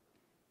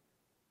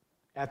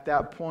 at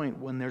that point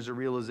when there's a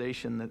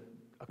realization that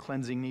a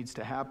cleansing needs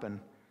to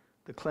happen,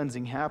 the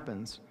cleansing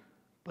happens,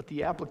 but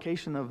the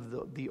application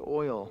of the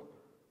oil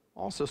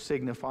also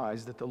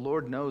signifies that the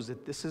Lord knows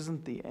that this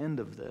isn't the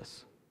end of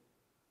this.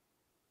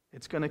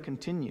 It's going to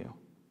continue.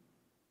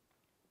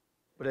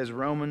 But as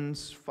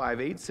Romans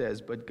 5:8 says,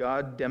 but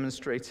God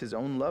demonstrates his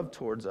own love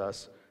towards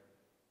us,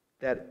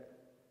 that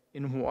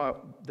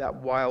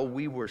while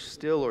we were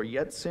still or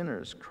yet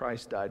sinners,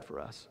 Christ died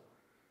for us.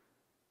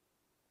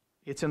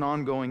 It's an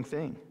ongoing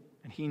thing,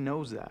 and he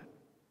knows that.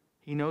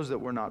 He knows that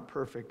we're not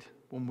perfect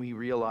when we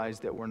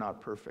realize that we're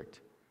not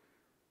perfect.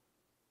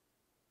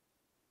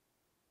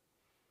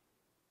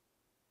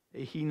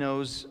 He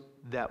knows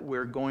that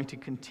we're going to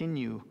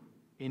continue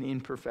in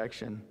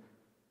imperfection,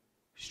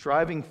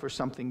 striving for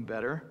something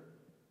better,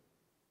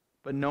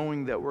 but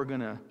knowing that we're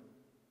going to,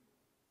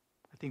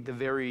 I think the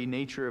very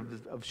nature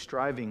of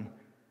striving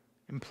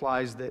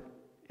implies that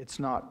it's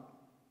not,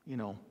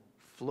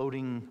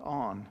 floating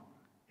on.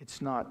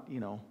 It's not,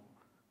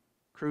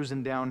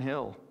 cruising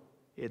downhill.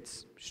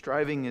 It's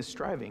striving is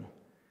striving.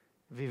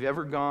 If you've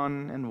ever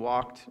gone and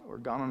walked or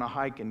gone on a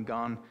hike and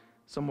gone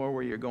somewhere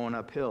where you're going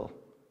uphill,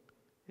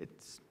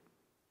 it's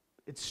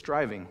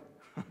striving.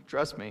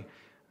 Trust me.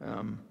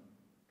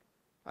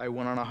 I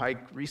went on a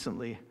hike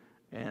recently,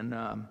 and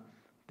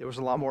there was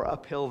a lot more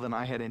uphill than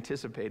I had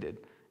anticipated,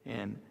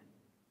 and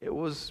it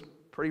was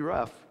pretty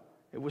rough.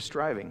 It was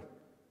striving.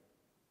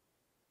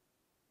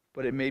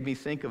 But it made me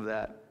think of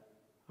that.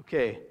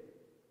 Okay,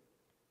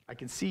 I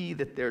can see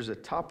that there's a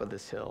top of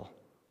this hill.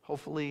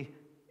 Hopefully,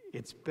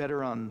 it's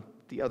better on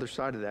the other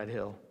side of that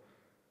hill.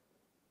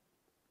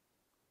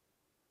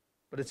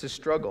 But it's a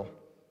struggle.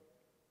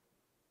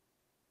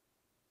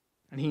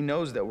 And he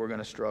knows that we're going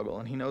to struggle,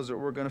 and he knows that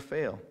we're going to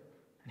fail.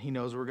 And he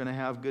knows we're going to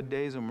have good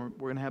days and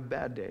we're going to have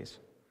bad days.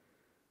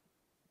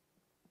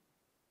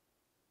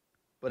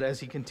 But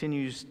as he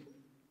continues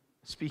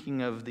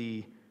speaking of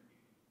the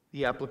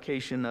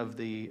application of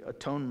the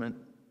atonement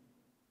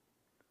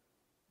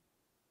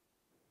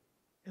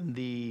and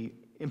the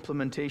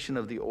implementation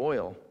of the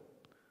oil,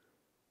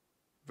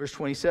 verse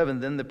 27,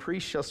 then the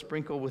priest shall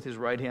sprinkle with his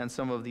right hand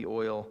some of the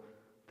oil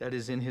that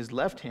is in his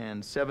left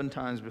hand 7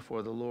 times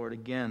before the Lord.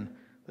 Again,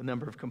 the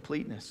number of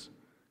completeness,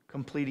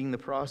 completing the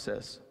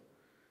process.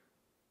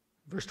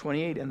 Verse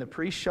 28, and the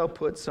priest shall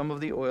put some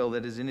of the oil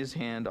that is in his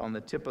hand on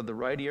the tip of the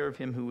right ear of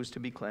him who is to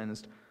be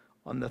cleansed,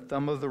 on the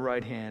thumb of the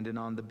right hand, and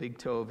on the big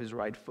toe of his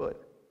right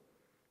foot,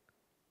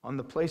 on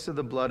the place of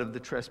the blood of the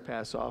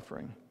trespass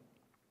offering.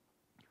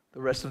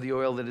 The rest of the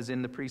oil that is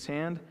in the priest's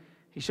hand,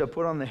 he shall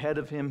put on the head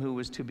of him who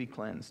is to be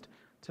cleansed,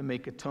 to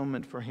make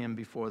atonement for him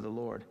before the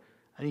Lord.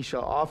 And he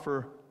shall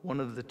offer one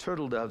of the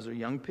turtle doves or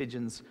young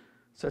pigeons,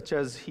 such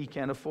as he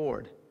can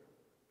afford,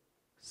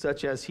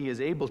 such as he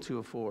is able to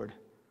afford,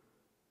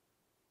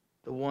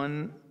 the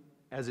one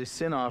as a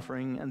sin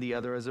offering and the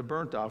other as a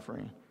burnt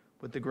offering,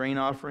 with the grain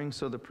offering.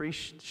 So the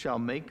priest shall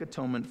make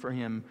atonement for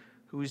him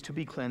who is to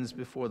be cleansed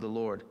before the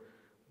Lord.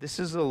 This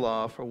is the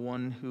law for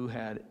one who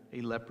had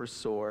a leprous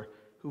sore,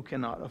 who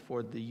cannot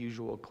afford the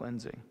usual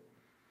cleansing."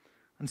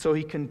 And so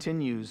he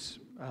continues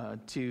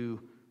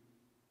to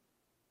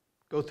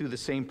go through the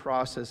same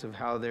process of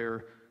how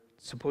they're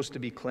supposed to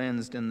be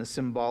cleansed in the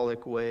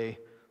symbolic way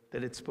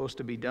that it's supposed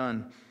to be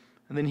done.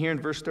 And then here in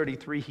verse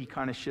 33, he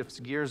kind of shifts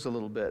gears a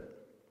little bit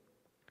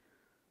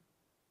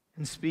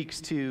and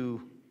speaks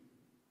to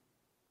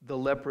the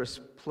leprous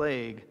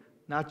plague,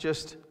 not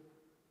just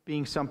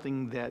being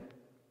something that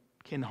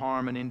can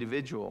harm an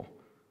individual,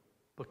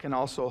 but can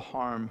also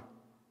harm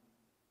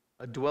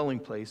a dwelling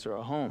place or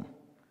a home.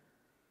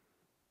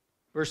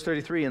 Verse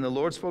 33, "And the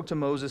Lord spoke to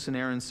Moses and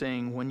Aaron,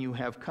 saying, When you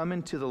have come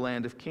into the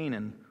land of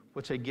Canaan,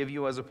 which I give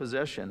you as a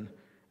possession,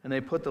 and I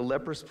put the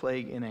leprous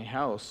plague in a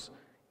house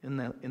in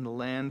the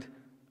land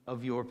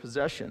of your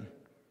possession.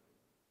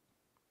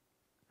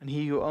 And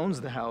he who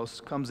owns the house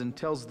comes and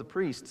tells the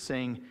priest,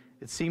 saying,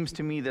 It seems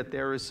to me that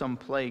there is some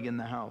plague in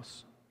the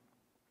house."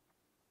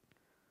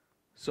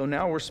 So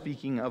now we're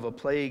speaking of a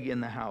plague in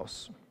the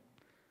house.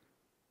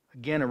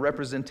 Again, a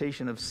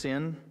representation of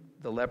sin,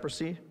 the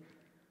leprosy.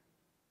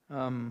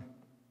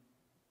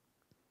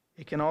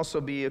 It can also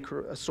be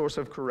a source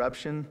of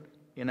corruption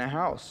in a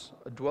house,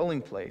 a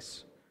dwelling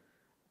place.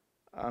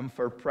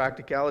 For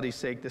practicality's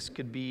sake, this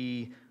could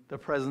be the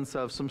presence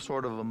of some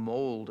sort of a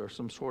mold or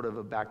some sort of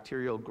a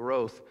bacterial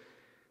growth.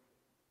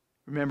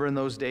 Remember, in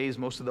those days,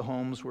 most of the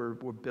homes were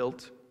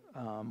built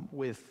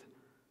with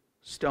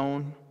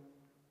stone.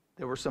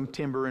 There were some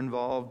timber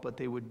involved, but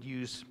they would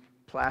use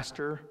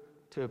plaster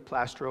to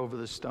plaster over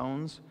the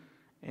stones.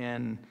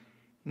 And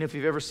if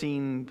you've ever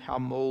seen how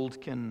mold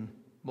can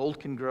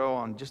grow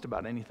on just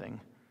about anything,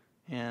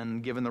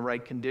 and given the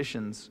right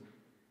conditions,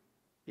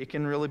 it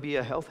can really be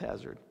a health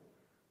hazard.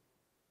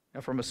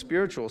 Now, from a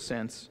spiritual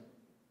sense,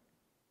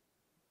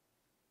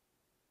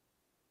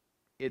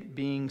 it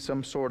being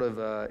some sort of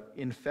a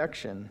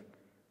infection,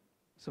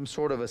 some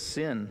sort of a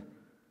sin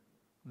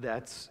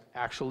that's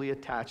actually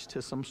attached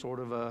to some sort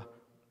of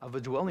a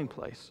dwelling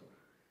place.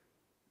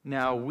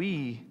 Now,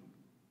 we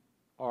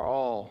are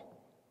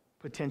all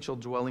potential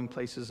dwelling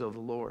places of the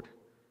Lord.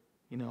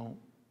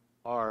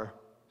 Our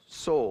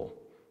soul,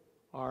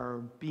 our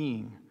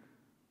being.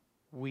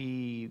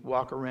 We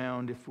walk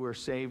around, if we're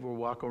saved, we'll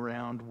walk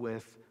around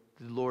with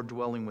the Lord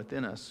dwelling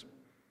within us.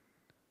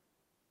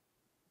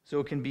 So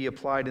it can be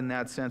applied in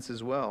that sense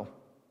as well.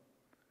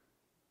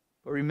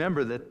 But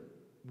remember that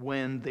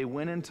when they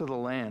went into the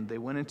land, they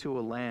went into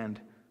a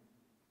land,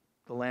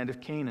 the land of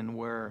Canaan,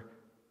 where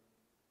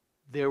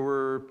there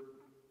were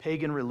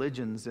pagan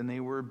religions, and they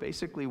were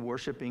basically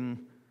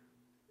worshiping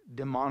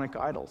demonic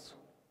idols.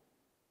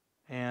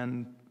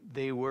 And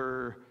they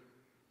were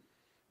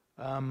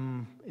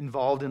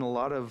involved in a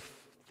lot of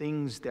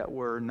things that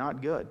were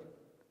not good.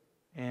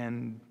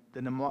 And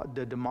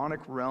the demonic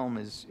realm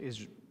is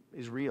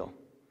real.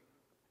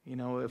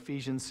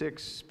 Ephesians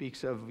 6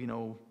 speaks of,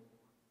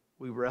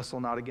 we wrestle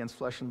not against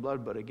flesh and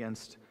blood, but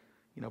against,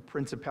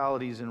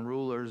 principalities and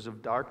rulers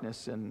of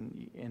darkness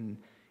and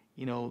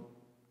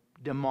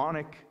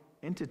demonic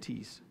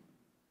entities.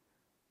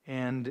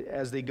 And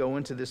as they go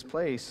into this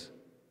place,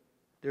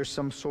 there's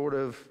some sort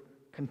of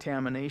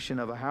contamination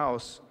of a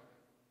house.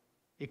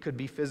 It could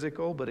be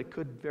physical, but it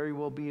could very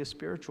well be a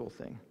spiritual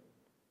thing.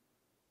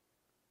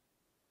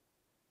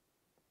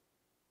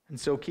 And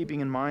so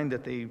keeping in mind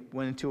that they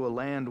went into a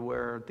land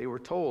where they were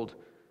told,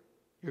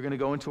 you're going to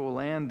go into a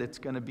land that's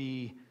going to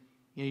be,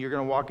 you're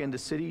going to walk into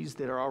cities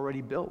that are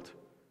already built.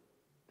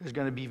 There's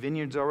going to be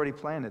vineyards already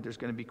planted. There's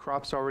going to be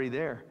crops already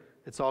there.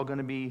 It's all going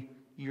to be,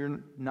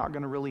 you're not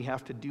going to really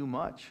have to do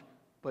much,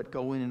 but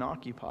go in and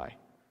occupy.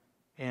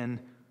 And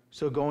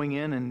so going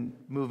in and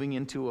moving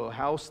into a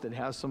house that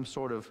has some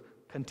sort of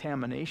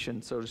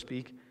contamination, so to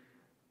speak,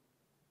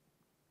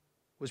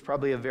 was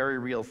probably a very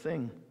real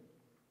thing.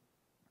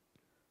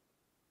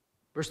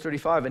 Verse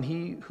 35, "And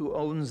he who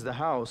owns the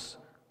house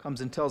comes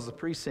and tells the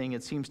priest, saying,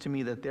 It seems to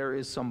me that there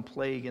is some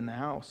plague in the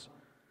house.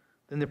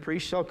 Then the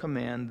priest shall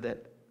command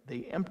that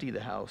they empty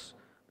the house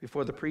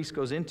before the priest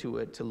goes into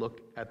it to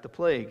look at the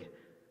plague,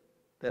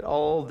 that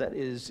all that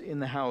is in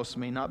the house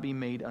may not be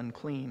made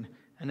unclean.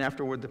 And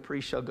afterward the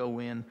priest shall go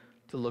in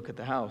to look at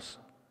the house."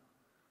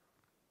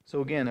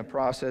 So again, a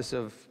process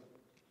of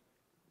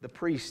the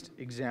priest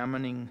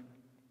examining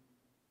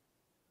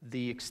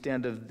the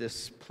extent of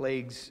this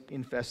plague's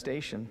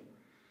infestation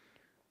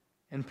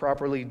and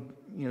properly,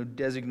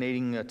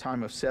 designating a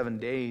time of 7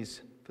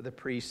 days for the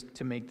priest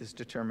to make this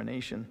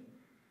determination.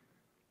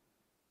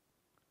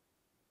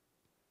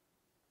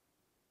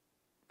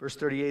 Verse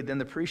 38, "Then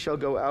the priest shall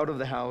go out of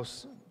the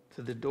house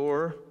to the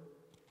door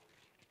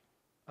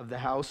of the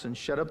house and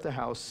shut up the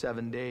house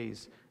 7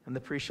 days. And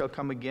the priest shall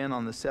come again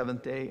on the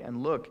 7th day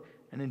and look.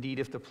 And indeed,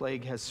 if the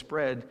plague has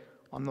spread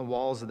on the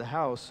walls of the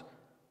house,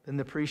 then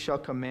the priest shall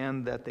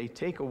command that they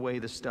take away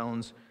the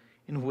stones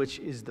in which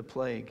is the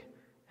plague,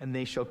 and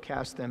they shall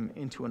cast them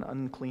into an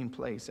unclean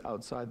place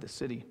outside the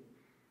city."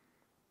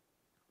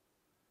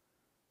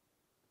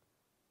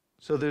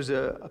 So there's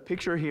a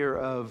picture here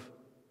of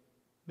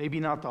Maybe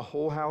not the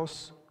whole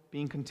house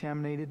being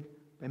contaminated,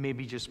 but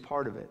maybe just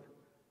part of it.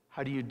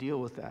 How do you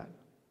deal with that?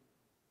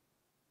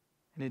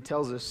 And it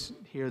tells us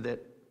here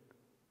that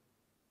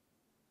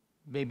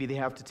maybe they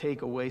have to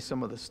take away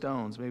some of the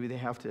stones. Maybe they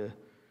have to.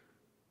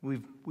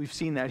 We've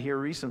seen that here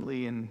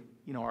recently in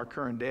our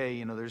current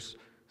day. There's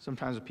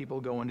sometimes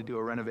people go in to do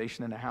a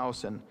renovation in a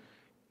house, and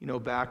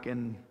back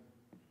in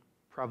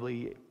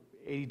probably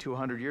 80 to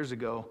 100 years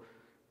ago,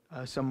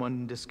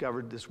 someone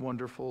discovered this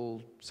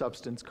wonderful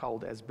substance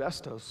called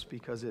asbestos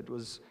because it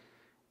was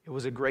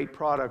a great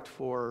product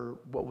for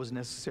what was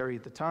necessary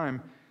at the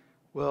time.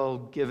 Well,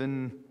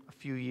 given a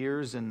few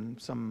years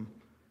and some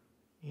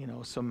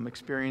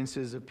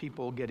experiences of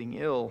people getting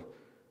ill,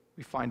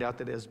 we find out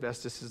that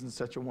asbestos isn't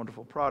such a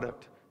wonderful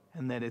product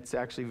and that it's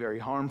actually very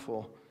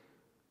harmful.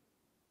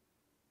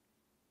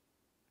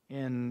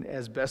 And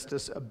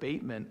asbestos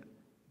abatement,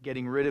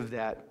 getting rid of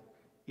that,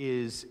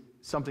 is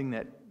something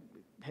that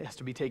has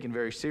to be taken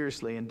very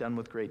seriously and done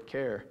with great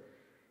care.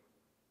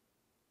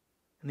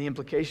 And the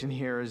implication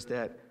here is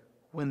that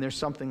when there's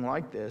something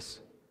like this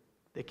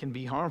that can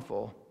be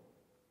harmful,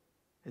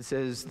 it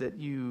says that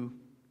you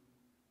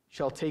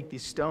shall take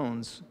these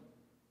stones,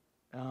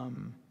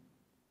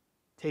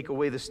 take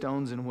away the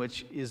stones in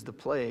which is the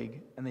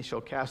plague, and they shall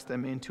cast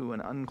them into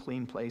an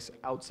unclean place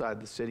outside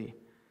the city.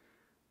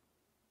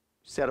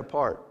 Set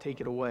apart,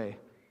 take it away.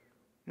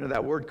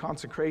 That word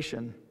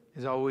consecration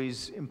is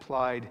always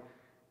implied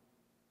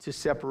to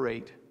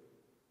separate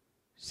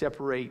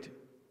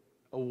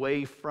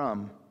away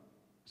from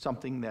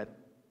something that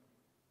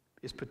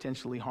is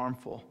potentially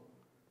harmful.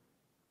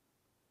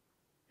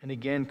 And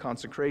again,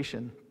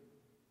 consecration,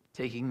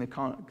 taking the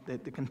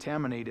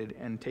contaminated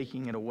and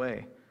taking it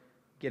away,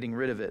 getting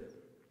rid of it.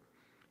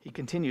 He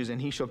continues, and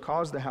he shall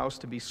cause the house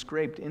to be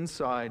scraped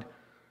inside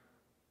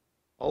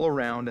all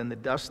around, and the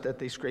dust that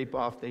they scrape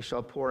off they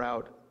shall pour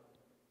out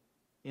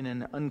in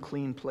an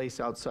unclean place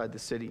outside the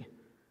city.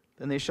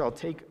 Then they shall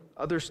take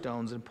other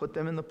stones and put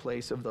them in the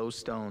place of those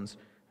stones,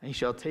 and he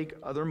shall take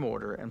other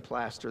mortar and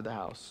plaster the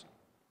house.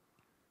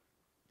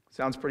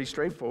 Sounds pretty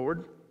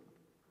straightforward.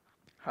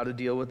 How to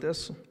deal with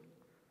this?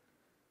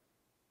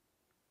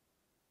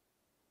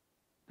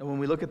 And when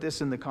we look at this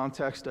in the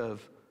context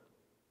of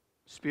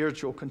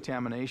spiritual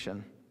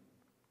contamination,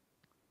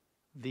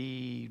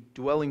 the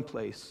dwelling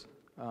place,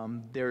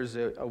 there's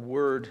a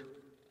word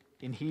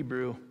in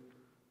Hebrew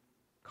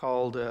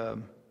called,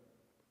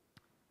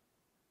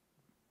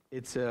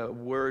 it's a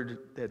word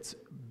that's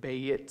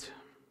bayit,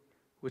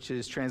 which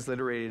is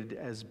transliterated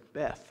as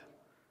Beth,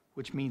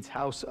 which means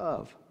house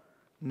of.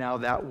 Now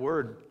that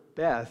word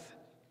Beth,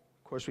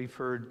 of course we've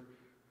heard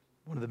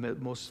one of the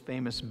most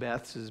famous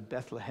Beths is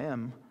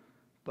Bethlehem,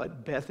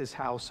 but Beth is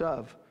house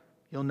of.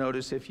 You'll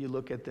notice if you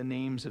look at the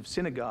names of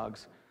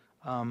synagogues,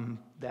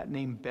 that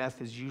name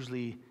Beth is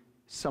usually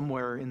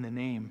somewhere in the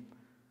name.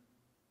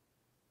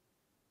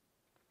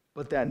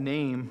 But that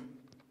name,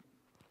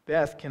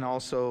 Beth, can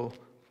also,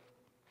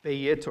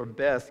 Bayit or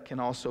Beth,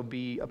 can also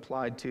be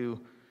applied to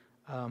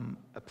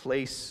a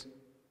place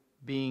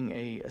being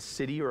a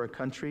city or a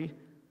country,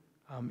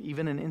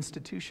 even an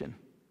institution.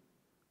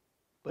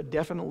 But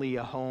definitely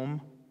a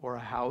home or a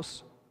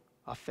house,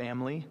 a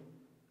family,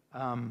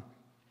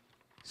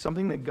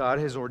 something that God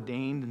has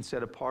ordained and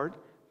set apart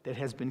that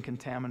has been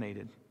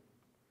contaminated.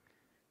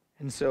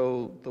 And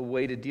so the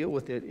way to deal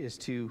with it is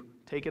to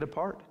take it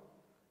apart.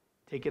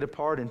 Take it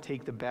apart and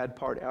take the bad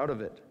part out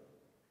of it.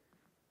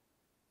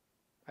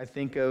 I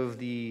think of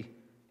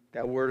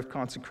that word of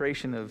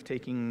consecration, of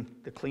taking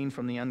the clean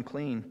from the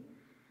unclean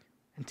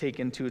and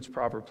taken to its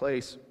proper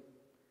place.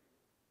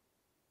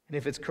 And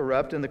if it's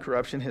corrupt and the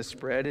corruption has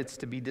spread, it's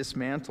to be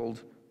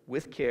dismantled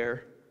with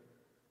care.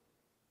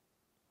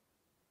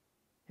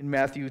 In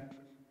Matthew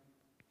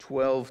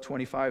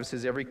 12:25 it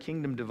says, every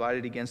kingdom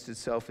divided against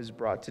itself is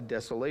brought to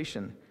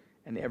desolation,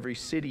 and every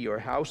city or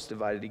house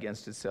divided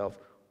against itself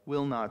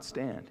will not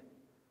stand.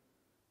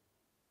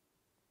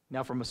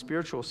 Now, from a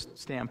spiritual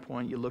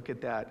standpoint, you look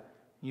at that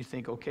and you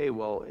think, okay,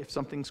 well, if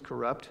something's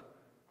corrupt,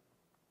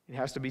 it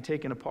has to be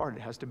taken apart.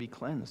 It has to be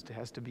cleansed. It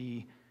has to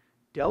be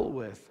dealt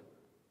with.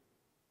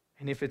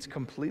 And if it's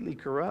completely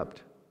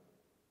corrupt,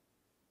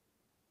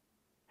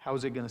 how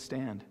is it going to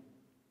stand?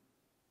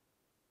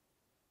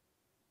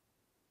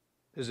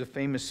 There's a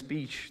famous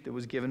speech that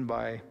was given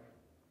by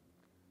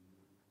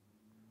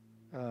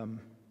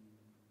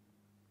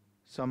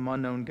some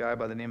unknown guy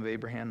by the name of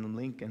Abraham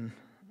Lincoln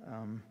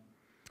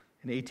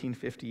in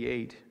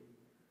 1858.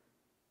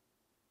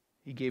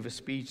 He gave a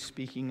speech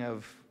speaking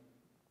of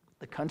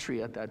the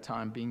country at that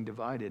time being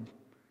divided.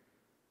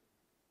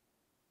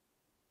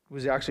 It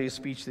was actually a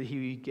speech that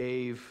he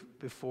gave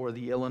before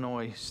the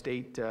Illinois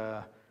State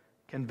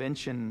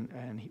Convention,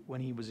 and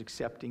when he was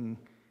accepting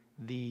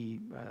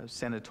the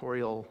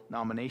senatorial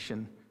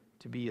nomination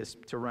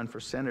to run for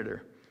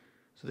senator.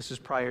 So this is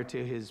prior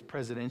to his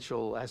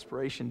presidential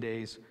aspiration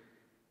days.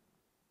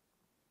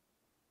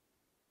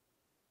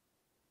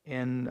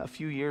 And a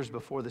few years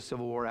before the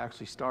Civil War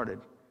actually started,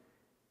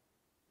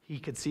 he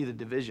could see the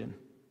division.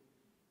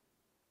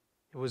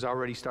 It was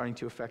already starting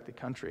to affect the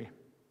country.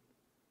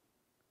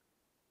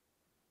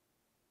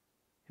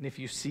 And if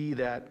you see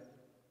that,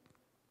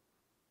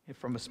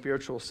 from a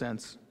spiritual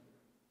sense,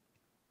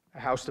 a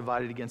house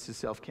divided against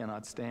itself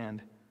cannot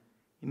stand,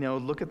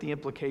 look at the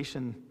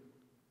implication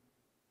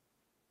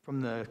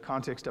from the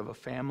context of a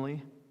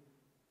family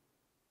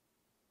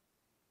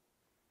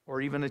or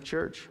even a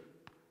church.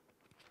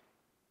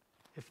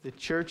 If the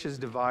church is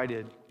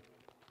divided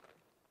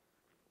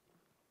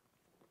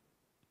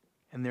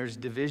and there's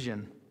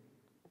division,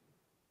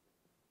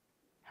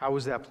 how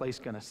is that place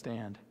going to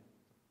stand?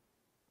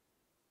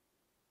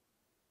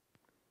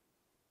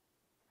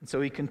 And so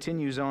he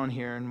continues on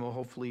here, and we'll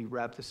hopefully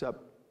wrap this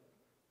up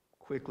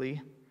quickly.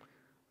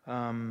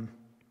 And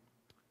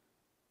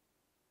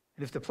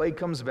if the plague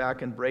comes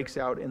back and breaks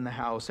out in the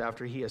house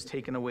after he has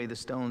taken away the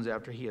stones,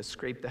 after he has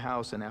scraped the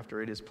house, and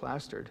after it is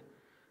plastered,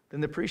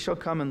 then the priest shall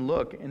come and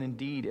look, and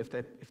indeed, if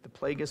the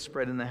plague is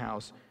spread in the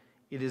house,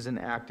 it is an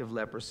act of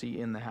leprosy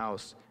in the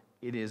house.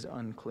 It is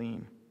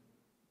unclean.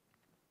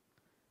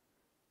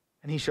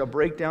 And he shall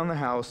break down the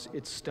house,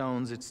 its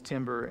stones, its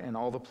timber, and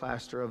all the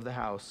plaster of the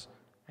house,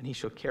 and he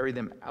shall carry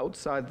them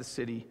outside the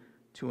city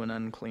to an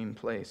unclean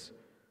place.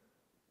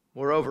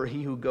 Moreover,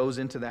 he who goes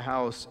into the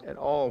house at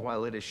all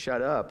while it is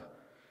shut up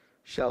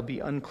shall be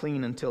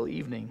unclean until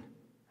evening,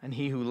 and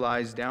he who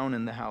lies down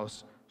in the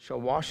house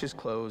shall wash his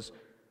clothes,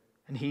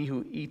 and he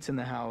who eats in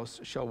the house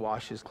shall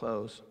wash his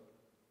clothes.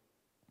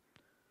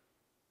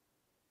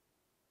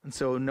 And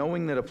so,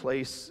 knowing that a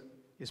place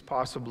is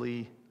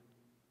possibly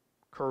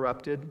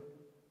corrupted,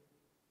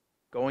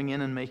 going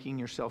in and making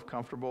yourself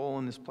comfortable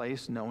in this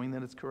place, knowing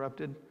that it's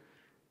corrupted,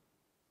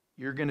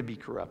 you're going to be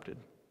corrupted.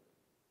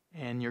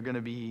 And you're going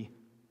to be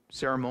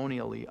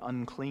ceremonially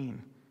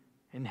unclean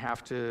and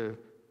have to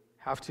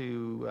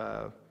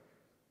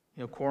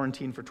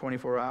quarantine for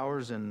 24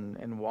 hours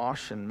and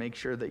wash and make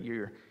sure that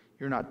you're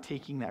not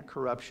taking that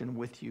corruption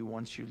with you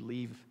once you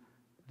leave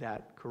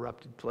that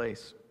corrupted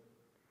place.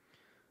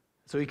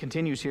 So he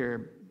continues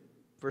here,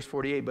 verse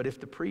 48, but if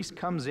the priest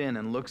comes in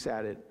and looks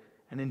at it,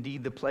 and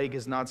indeed the plague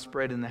is not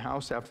spread in the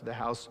house after the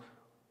house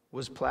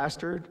was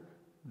plastered,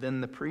 then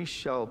the priest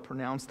shall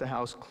pronounce the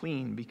house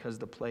clean because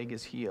the plague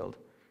is healed.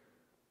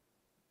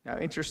 Now,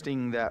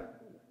 interesting,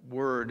 that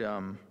word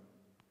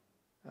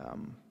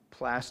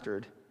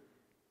plastered,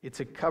 it's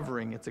a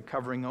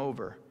covering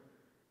over.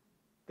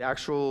 The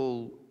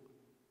actual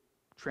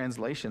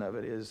translation of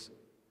it is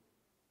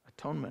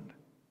atonement.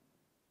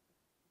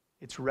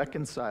 It's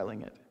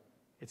reconciling it.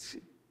 It's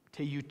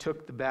till you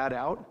took the bad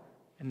out,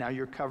 and now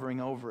you're covering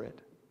over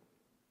it.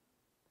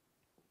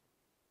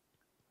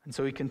 And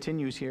so he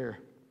continues here.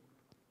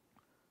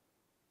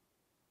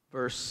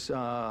 Verse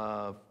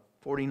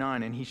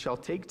 49, and he shall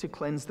take to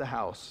cleanse the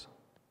house.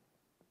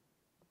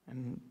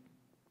 And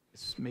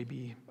this may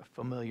be a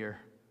familiar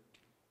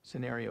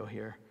scenario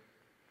here.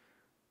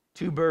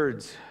 2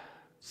 birds,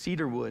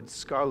 cedar wood,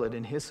 scarlet,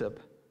 and hyssop.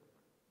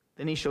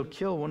 Then he shall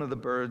kill one of the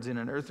birds in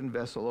an earthen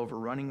vessel over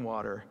running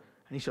water,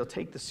 and he shall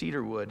take the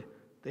cedar wood,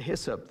 the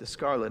hyssop, the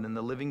scarlet, and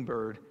the living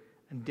bird,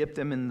 and dip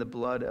them in the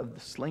blood of the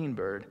slain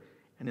bird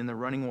and in the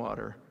running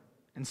water,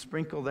 and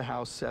sprinkle the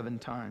house 7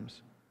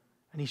 times.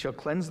 And he shall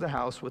cleanse the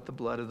house with the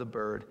blood of the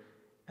bird,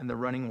 and the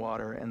running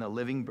water, and the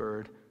living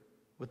bird,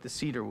 with the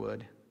cedar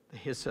wood, the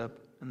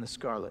hyssop, and the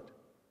scarlet.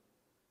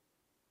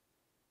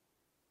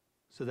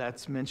 So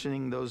that's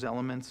mentioning those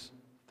elements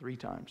 3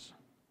 times.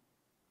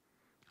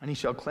 And he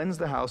shall cleanse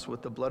the house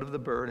with the blood of the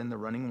bird and the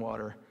running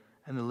water,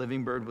 and the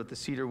living bird with the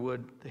cedar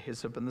wood, the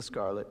hyssop, and the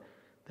scarlet.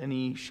 Then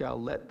he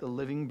shall let the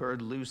living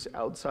bird loose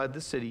outside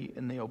the city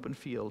in the open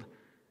field,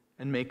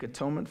 and make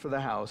atonement for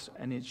the house,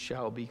 and it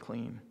shall be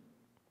clean.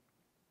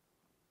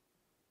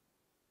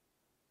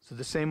 So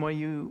the same way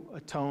you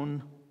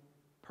atone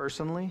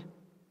personally,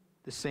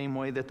 the same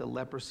way that the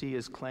leprosy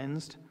is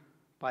cleansed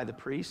by the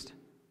priest,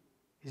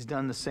 is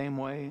done the same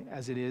way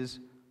as it is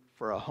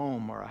for a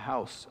home or a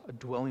house, a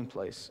dwelling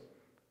place.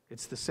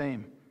 It's the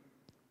same.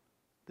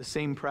 The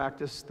same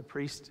practice the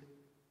priest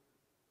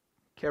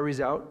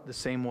carries out the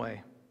same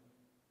way.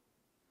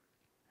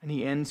 And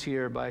he ends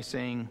here by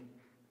saying,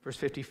 verse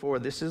 54,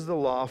 this is the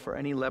law for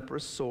any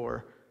leprous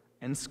sore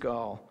and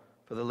scall,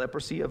 for the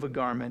leprosy of a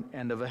garment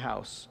and of a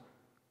house,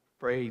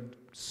 for a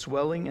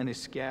swelling and a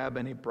scab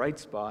and a bright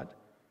spot,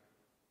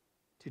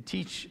 to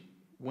teach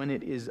when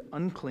it is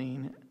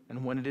unclean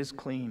and when it is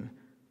clean.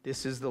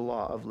 This is the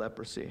law of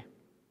leprosy.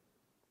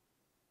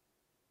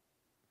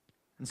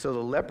 And so the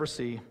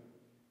leprosy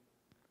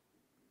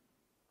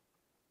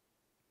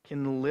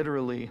can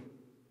literally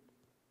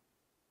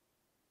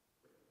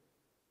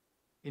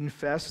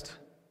infest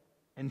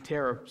and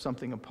tear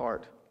something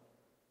apart.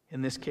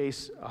 In this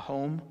case, a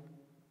home,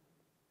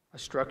 a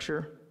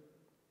structure,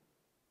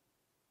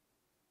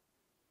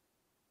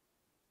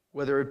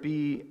 whether it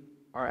be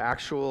our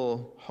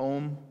actual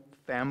home,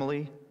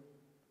 family,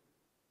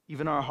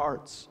 even our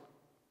hearts.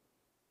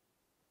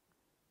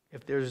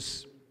 If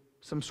there's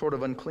some sort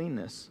of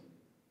uncleanness,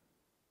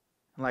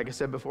 and like I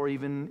said before,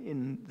 even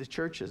in the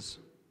churches.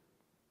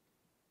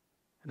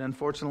 And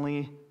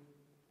unfortunately,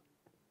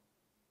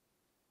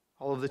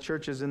 all of the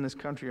churches in this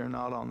country are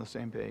not on the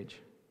same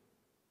page.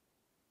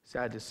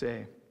 Sad to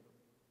say.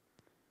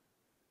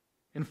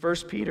 In 1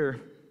 Peter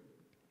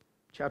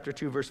chapter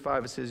 2, verse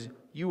 5, it says,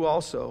 "You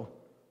also,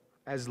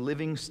 as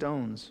living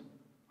stones,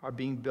 are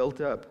being built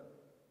up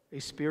a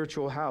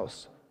spiritual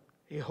house,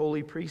 a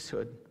holy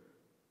priesthood,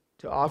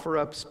 to offer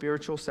up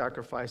spiritual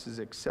sacrifices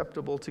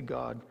acceptable to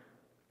God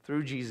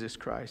through Jesus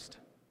Christ."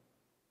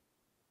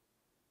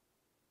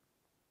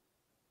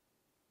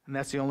 And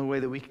that's the only way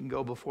that we can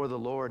go before the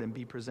Lord and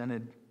be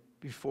presented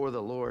before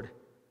the Lord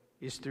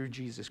is through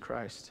Jesus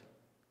Christ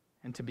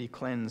and to be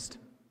cleansed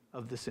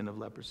of the sin of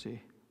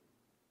leprosy.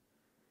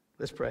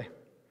 Let's pray.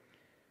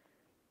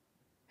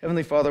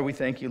 Heavenly Father, we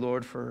thank you,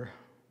 Lord, for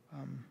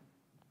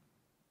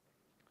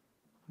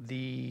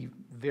the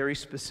very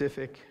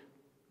specific,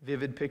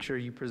 vivid picture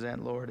you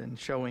present, Lord, and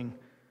showing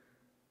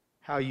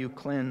how you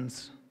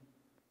cleanse,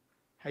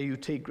 how you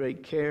take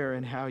great care,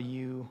 and how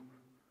you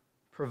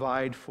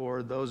provide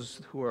for those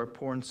who are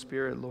poor in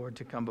spirit, Lord,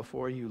 to come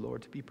before you,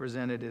 Lord, to be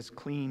presented as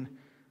clean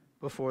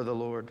before the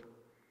Lord.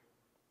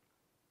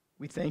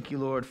 We thank you,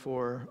 Lord,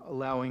 for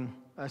allowing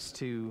us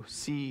to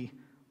see,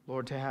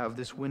 Lord, to have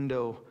this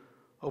window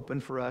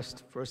open for us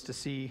to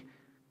see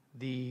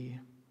the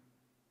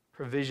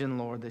provision,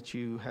 Lord, that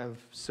you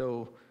have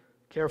so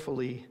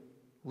carefully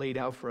laid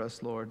out for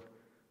us, Lord.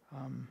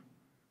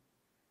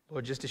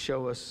 Lord, just to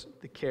show us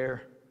the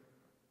care,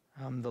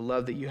 the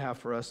love that you have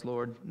for us,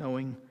 Lord,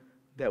 knowing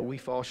that we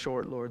fall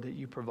short, Lord, that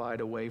you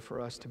provide a way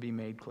for us to be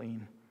made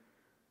clean.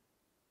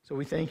 So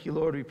we thank you,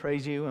 Lord, we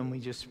praise you, and we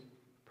just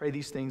pray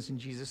these things in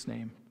Jesus'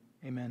 name.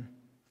 Amen.